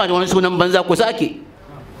 To shan kuna da wani sunan banza ku sake,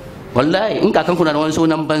 wallahi in kakan kuna da wani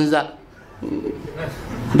sunan banza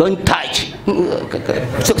don touch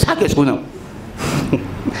sake sunan.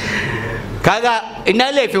 Kaga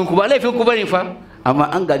ina laifin ku, ba laifin ku bane fa,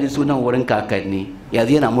 amma an gaji sunan wurin kakanni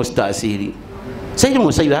yanzu yana musu tasiri. Sai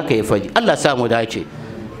mu sai haka ya faji. Allah sa mu dace.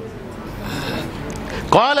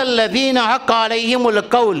 Qala alladhina haqa alaihimul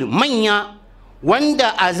qawl, manya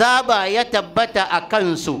wanda azaba ya tabbata a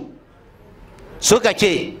kansu suka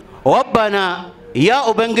ce, rabbana ya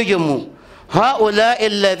ubangijinmu, haula'i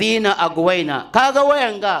alladhina agwayna. Kaga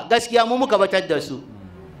wayanga gaskiya mu muka batar da su,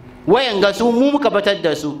 wayanga su mu muka batar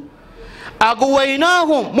da su.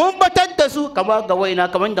 Agwaynahum, mun batar da su kamar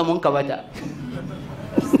gawaina, kamar da mun ka bata.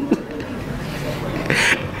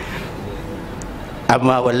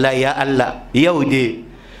 Amma wallahi ya Allah, yau dai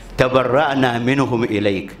tabarra'na minhum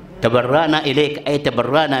ilaik, tabarra'na ilaik ay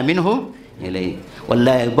tabarra'na minhum ilaik.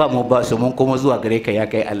 Wallahi ba mu ba su, mun kuma zuwa gare ka ya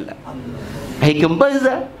kai Allah. Aikin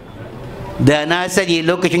banza da na sani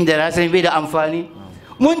lokacin da na sani bai da amfani,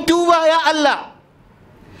 mun tuba ya Allah.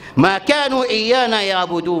 Ma kanu iyana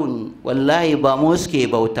ya'budun, wallahi ba mu suke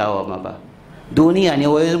bautawa ma ba, duniya ne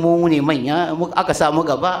wai mu ne manya, aka samu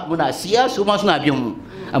gaba muna siya, su ma suna bin mu.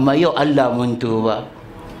 Amma yau Allah mun tuba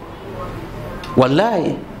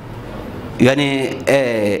wallahi. Yani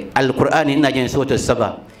alqur'ani ina jin suratul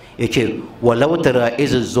saba yace walau tara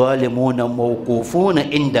iz zalimuna mawqufuna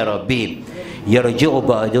inda rabbihim yarji'u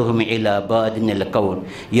ba'duhum ila ba'din alqawl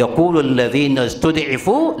yaqulu alladhina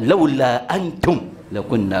istud'ifu laula antum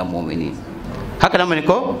lakunna mu'minin. Haka nan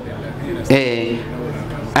ko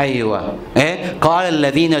ايوه قال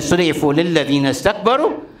الذين استضعفوا للذين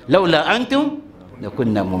استكبروا لولا انتم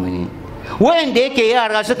لكنا مؤمنين. وين da yake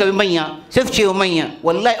yara suka bi manya sai su ce manya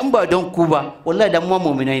wallahi in ba don ku ba wallahi dan mu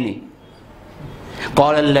mu'minai ne.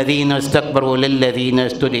 قال الذين استكبروا للذين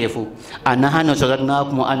استضعفوا أنحن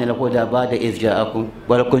صددناكم عن الهدى بعد إذ جاءكم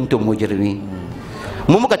بل كنتم مجرمين.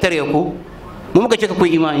 mu muka tare ku, mu muka ce ku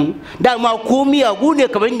imani, da ma ku miyagu ne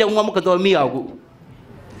kamar inda mu muka zo miyagu.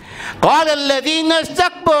 قال الذين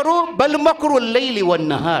استكبروا بل مكر الليل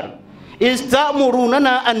والنهار إذ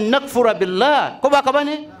تأمروننا أن نكفر بالله كما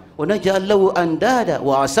كباني ونجعل له أندادا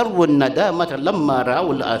وأسروا الندامة لما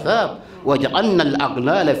رأوا العذاب وجعلنا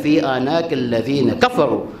الأغلال في آناك الذين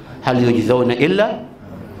كفروا هل يجزون إلا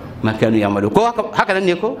ما كانوا يعملون. هكذا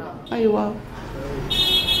نيكو أيوة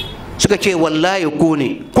suka ce wallahi ku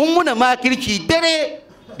ne kun muna makirci dare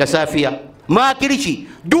da safiya, makirci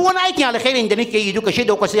duk wani aikin alkhairin da nake yi duka shi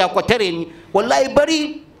da ku sai ku tare ni, wallahi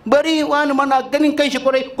bari wani mana ganin kanshi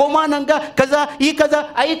kurai ko ma nan ga kaza yi kaza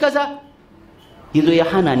ayi kaza, yazo ya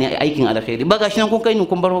hana ni aikin alkhairi. Ba gashi nan kun kai ni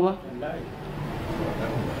kun baro ba,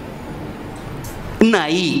 ina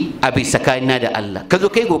yi abi sakanina da Allah, ka zo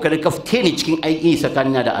kai kokarin ka fite ni cikin aiki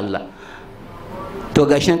sakanina da Allah. To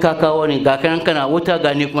gashi nan ka kawo ni ga kan kana wuta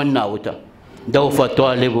ga ni kuma ina wuta. Dawfa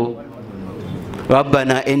talibu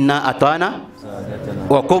rabbana inna atana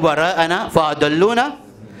wa kubara'ana fa adalluna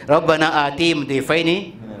rabbana atihim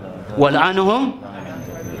difaini wal'anhum.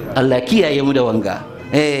 Allah kiyaye mu da wanga,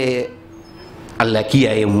 Allah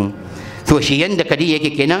kiyaye mu. To shi yanda kadi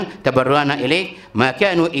yake kenan, tabarrana ilai ma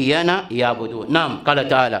kanu iyana yabudu. Na'am, qala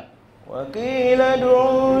ta'ala وقيل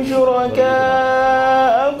ادعوا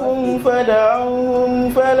شركاءكم فدعوهم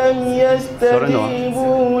فلم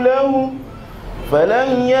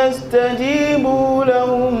يستجيبوا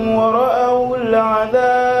لهم ورأوا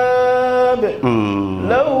العذاب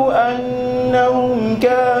لو أنهم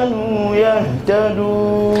كانوا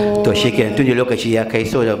يهتدون. to shikenan tun da lokaci ya kai,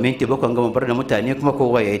 so da minti bakwai gama bar da mutane kuma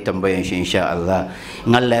kowa ya yi tambayan shi insha Allah.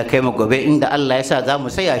 In Allah ya kai mu gobe inda Allah ya sa za mu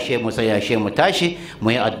saya shi mu tashi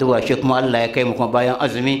mu yi addu'a shi kuma Allah ya kai mu kuma bayan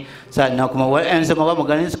azumi, sannan kuma wa'ansu ma ba mu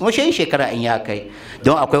ganin su kuma shi shekara in ya kai,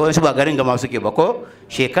 don akwai wasu ba garin ga ma suke ba ko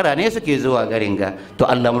shekara ne suke zuwa garin ga. To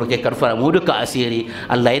Allah mu ke karfara mu duka asiri,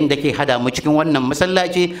 Allah yanda ke hada mu cikin wannan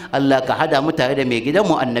masallaci, Allah ka hada mu tare da mai gidan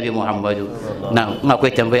mu Annabi Muhammadu. Na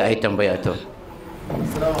akwai tambaya ayi tambaya to.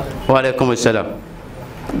 Wa alaikum assalam.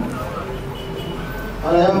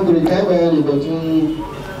 Alhamdulillah, kai bayani batun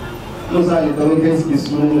misali kamar kai suke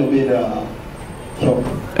sunan da bai da kyau.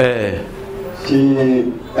 Shi ya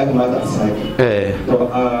kamata a sake. To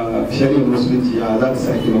a shari'ar musulunci ya za ta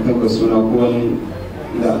sake makan ga suna ko wani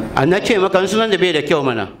an na ce maka sunan da bai da kyau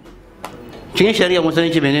mana cikin shari'a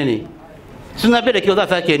musulunci menene suna bai da kyau za a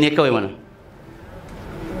sake ne kawai mana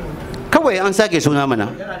kawai an sake suna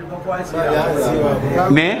mana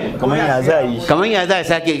me kamar ya za a yi kamar ya za a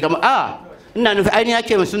sake kamar ina nufi ainihin ya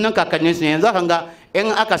ce mai sunan kakannin su ne yanzu kan ga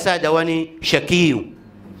in aka sa da wani shakiyu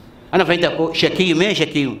ana fahimta ko shakiyu me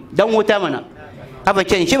shakiyu dan wuta mana haka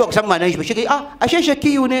ce shi ba ku san ma nan shi ba shi ashe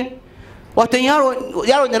shakiyu ne wato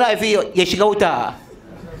yaro da ra'ayi ya shiga wuta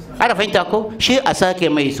ana fahimta ko shi a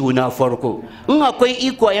sake mai suna farko in akwai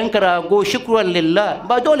iko a yanka rago shukran lillah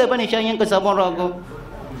ba dole bane shan yanka sabon rago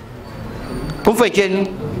kun fahimce ni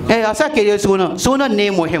a sake dai sunan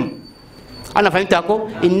ne muhim ana fahimta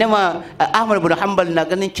ko innama Ahmad bin Hanbal na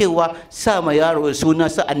ganin cewa sa ma yaro suna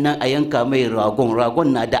sa'annan a yanka mai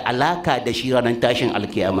ragon na da alaka da shi ranar tashin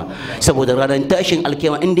alkiyama saboda ranar tashin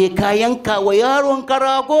alkiyama in dai ka yanka wa yaron ka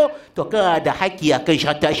rago to kana da haƙƙi akan shi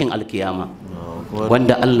tashin alkiyama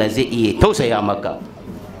wanda Allah zai iya tausaya maka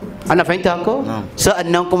ana fahimta ko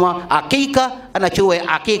sa'annan kuma aqiqa ana cewa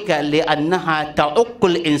aqiqa li annaha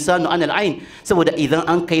ta'uqqul insanu an al'ain saboda idan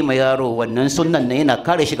an kai ma yaro wannan sunnan ne yana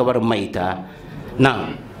kare shi gabar maita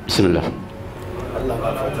na bismillah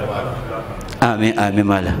amin amin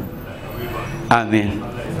mala amin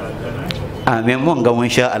amin mun ga mun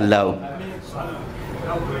sha Allah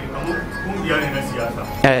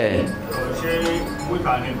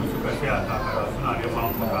mutane da suka tsaya takara suna neman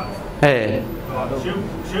mutane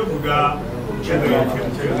she guda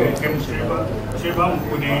she ba mu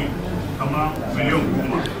kudi kama miliyan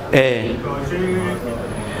 10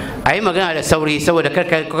 a yi magana da sauri saboda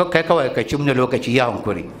kai kawai ka ci mana lokaci ya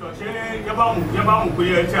hankuri ya ba mu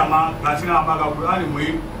kudi ya ce amma ga shi na baga kudi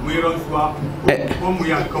mu yi rantsuwa ko mu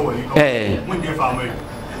yi alkawari mun jefa mai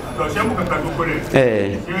to she muka karbi kudi she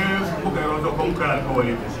muka yi rantsuwa ko muka yi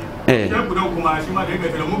alkawari da shi sai gudan kuma shi ma da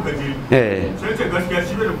yake da muka je sai ce gaskiya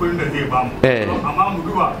shi bai da kudin da zai bamu amma mu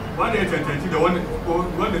duba wanda ya cancanci da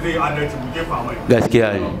wanda zai adalci mu jefa mai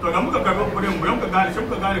gaskiya ne to da muka karɓi kudin mu yanka gane shi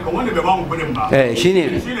muka gane ka wanda bai bamu kudin ba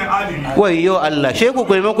shine adili wayyo Allah sheku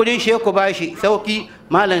ku nemi kudin sheku bashi sauki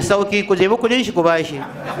malam sauki ku nemi kudin shi ku bashi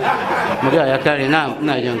muga ya kare na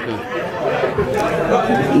ina jin ku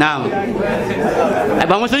na'am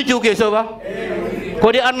ba musulunci kuke so ba ko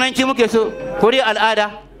dai arnanci muke so ko dai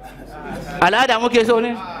al'ada muke so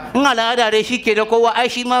ne in al'ada dai shi ke da kowa ai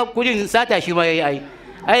shi ma kudin sata shi ma yayi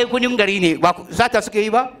ai kudin gari ne ba sata suke yi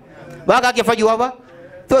ba ka ke fajiwa ba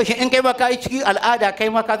to shi in kai ma kai ciki al'ada kai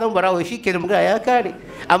ma ka zama barawo shi ke da magana ya kare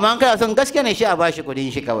amma an kana son gaskiya ne shi a bashi kudin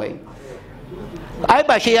shi kawai ai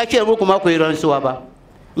ba shi ya ce muku ma ku yi rantsuwa ba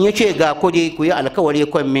in ya ce ga kudi ku yi alkawari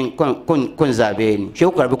kun zabe ni shi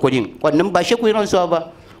ku karbi kudin wannan ba shi ku yi rantsuwa ba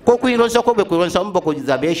ko ku yi rantsuwa ko bai ku yi rantsuwa in ba ku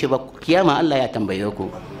zabe shi ba kiyama Allah ya tambaye ku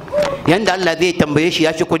yanda Allah zai tambaye shi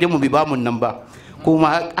ya ci kudin mu bi ba mun nan ba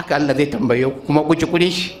kuma aka Allah zai tambaye ku kuma ku ci kudin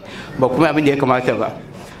shi ba kuma abin da ya kamata ba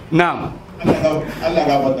na'am Allah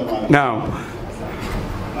ga wata mala na'am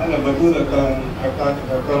Allah batu da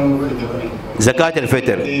kan zakatul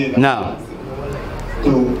fitr na'am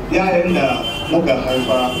to yaran da muka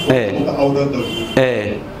haifa muka aurar da su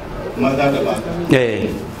maza da mata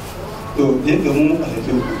to yadda mu muka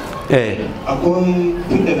haife ku akwai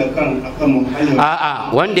tun daga kan akan mu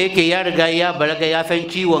hanyar wanda yake ya riga ya balaga ya san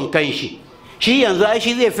ciwon kanshi shi yanzu ai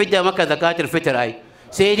shi zai fidda maka zakatul fitr ai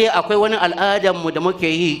sai dai akwai wani al'adar mu da muke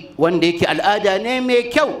yi wanda yake al'ada ne mai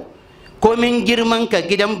kyau komin girman ka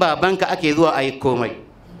gidan babanka ake zuwa ayi komai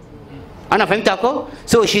ana fahimta ko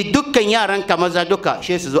so shi dukkan yaran ka maza duka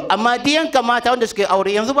shi su zo amma diyan ka mata wanda suke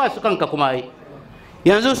aure yanzu ba su kanka kuma ai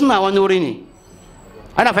yanzu suna wani wuri ne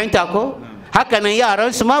ana fahimta ko haka nan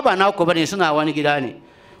yaran su ma ba naku bane suna wani gida ne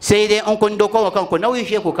sai dai an kun doko wa kanku nauyi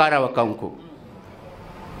shi ku kara wa kanku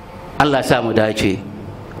Allah sa mu dace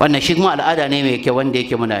wannan shi kuma al'ada ne mai kyau wanda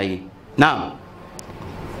yake muna yi na'am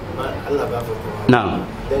Allah ba fa na'am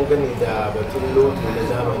dangane da batun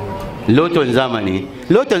loton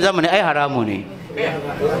zamani ai haramu ne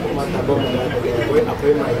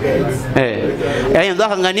yanzu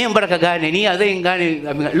haka gani in barka gane ni ya zai gane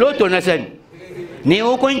loto na sani ni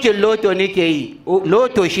hukuncin loto ne ke yi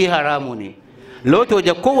loto shi haramu ne loto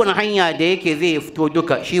da kowane hanya da yake zai fito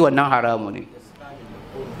duka shi wannan haramu ne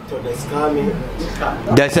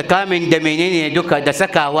da sakamin da menene duka da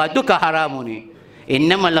sakawa duka haramu ne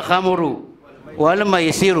innamal khamru wal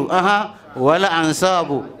maisiru wal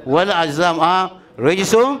ansabu wal azam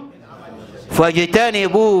rijsun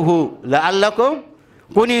fajtanibuhu la'allakum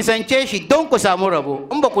ku nisance shi don ku samu rabo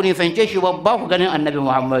in ba ku nisance shi ba ku ganin annabi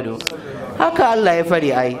Muhammadu haka Allah ya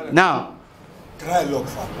fari ai na trial lock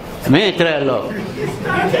fa me trial lock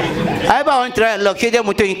ai ba wani trial lock shi dai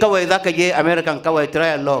mutum kawai zaka je American kawai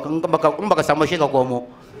trial lock in baka samu shi ka komo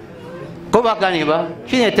ko ba gane ba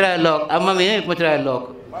shine trial lock amma menene kuma trial lock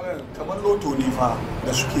kamar loto ne fa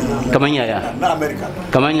da suke kamar yaya na America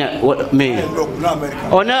kamar me na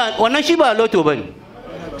America wannan shi ba loto bane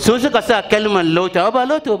su suka sa kalmar loto ba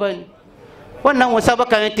loto bane wannan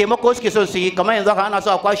musabaka ne taimako suke son su yi kamar yanzu haka ana so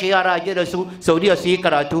a kwashe yara a je da su Saudiya su yi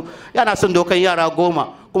karatu yana son dokan yara 10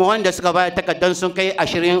 kuma wanda suka bayar takaddan sun kai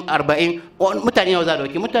 20 40 mutane yau za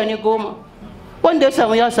dauki mutane 10 wanda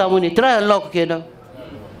ya samu ne trial lock kenan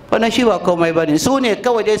wannan shi ba komai bane su ne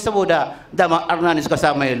kawai dai saboda dama arna ne suka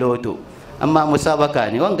sa mai loto amma musabaka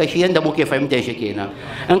ne wanga shi yanda muke fahimtar shi kenan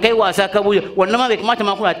in kai wasa ka buɗe wannan ma bai kamata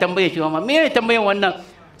ma kuna tambaye shi ma me ne tambayan wannan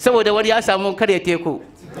saboda wani ya samu kare teku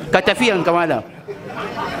ka tafiyan kamala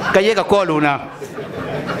ka je ka kolo na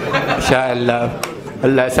insha Allah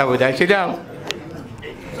Allah ya samu dace da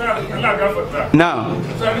Allah gafarta na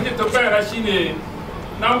sai nake tambaya shine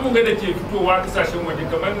na buga da ke fitowa kasashen waje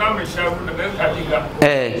kamar namun shagu da nan kadiga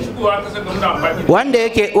shigowa kasar da muna amfani wanda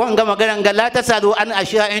yake wanga maganan ga la tasalu an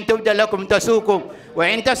ashiya in tubda lakum tasukum wa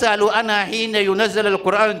in tasalu ana hina yunazzal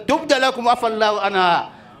alquran tubda lakum afallahu ana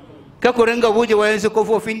ka ku ringa buje wayansu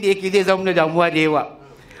kofofin da yake zai zama damuwa da yawa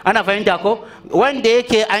ana fahimta ko wanda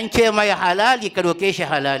yake an ce mai halali ka doke shi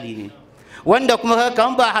halali ne wanda kuma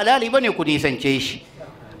kan ba halali bane ku nisance shi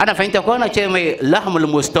ana fahimta ko ana ce mai lahmul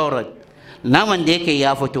mustawrad naman da yake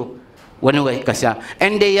ya fito wani kasa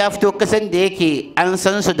in dai ya fito kasan da yake an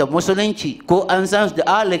san su da musulunci ko an san su da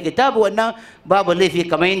ahlul kitab wannan babu laifi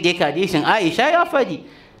kamar yadda yake hadisin Aisha ya fadi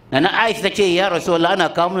na Aisha tace ya rasulullah ana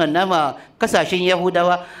kawo mana nama kasashen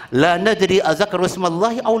yahudawa la nadri azkara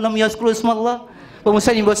ismallahi aw lam yazkuru ismallah ba mu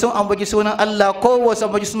sani ba sun ambaci sunan Allah ko wasu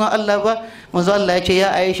ambaci sunan Allah ba manzo Allah ya ce ya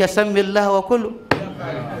Aisha samillah wa kulu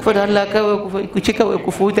fa da Allah kawai ku ci kawai ku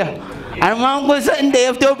futa amma kun san inda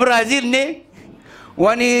ya fito Brazil ne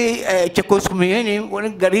wani Czechoslovakia ne wani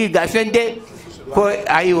gari gashin dai ko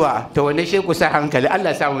aiwa to wani shi ku sa hankali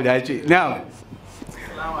Allah samu dace na'am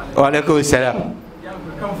wa alaikum salam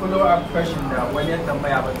kan follow up question da wani ya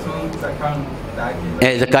tambaya batun zakan da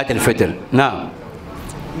ake zakatul fitr na'am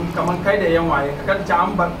kamar kai da yan waye ka kanta an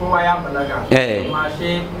bar kowa ya balaga kuma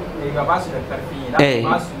she ga ba su da karfi na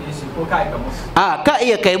ba su ne su ko kai ka musu ka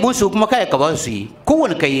iya kai musu kuma kai ka ba su yi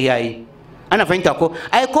kowanne kai yayi ana fahimta ko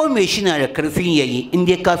ai ko me shi na da karfin yayi in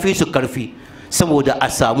dai ka fi su karfi saboda a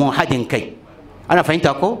samu hadin kai ana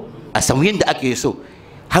fahimta ko a samu yanda ake so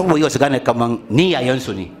har wayo su gane kaman niyayen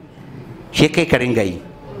su ne she kai ka ringa yi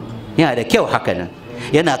yana da kyau haka nan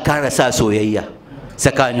yana kara sa soyayya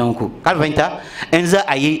tsakaninku ka fahimta in za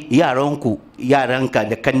a yi yaranka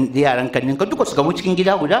da yaran kanninka duka su gamu cikin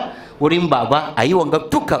gida guda wurin baba a yi wanga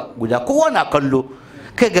duka guda kowa na kallo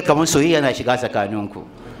kai ga kamar soyayya na shiga tsakaninku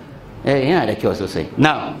yana da kyau sosai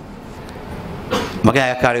na magana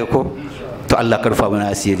ya kare ko to Allah ka rufa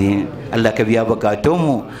mana asiri Allah ka biya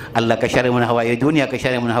bukatunmu Allah ka share mana hawaye duniya ka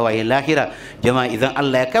share mana hawaye lahira jama'a idan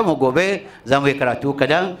Allah ya kai mu gobe za mu yi karatu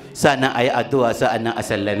kadan sannan ayi addu'a sannan a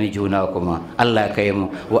sallami juna kuma Allah ya kai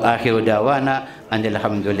mu wa akhiru dawana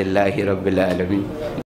alhamdulillahi rabbil alamin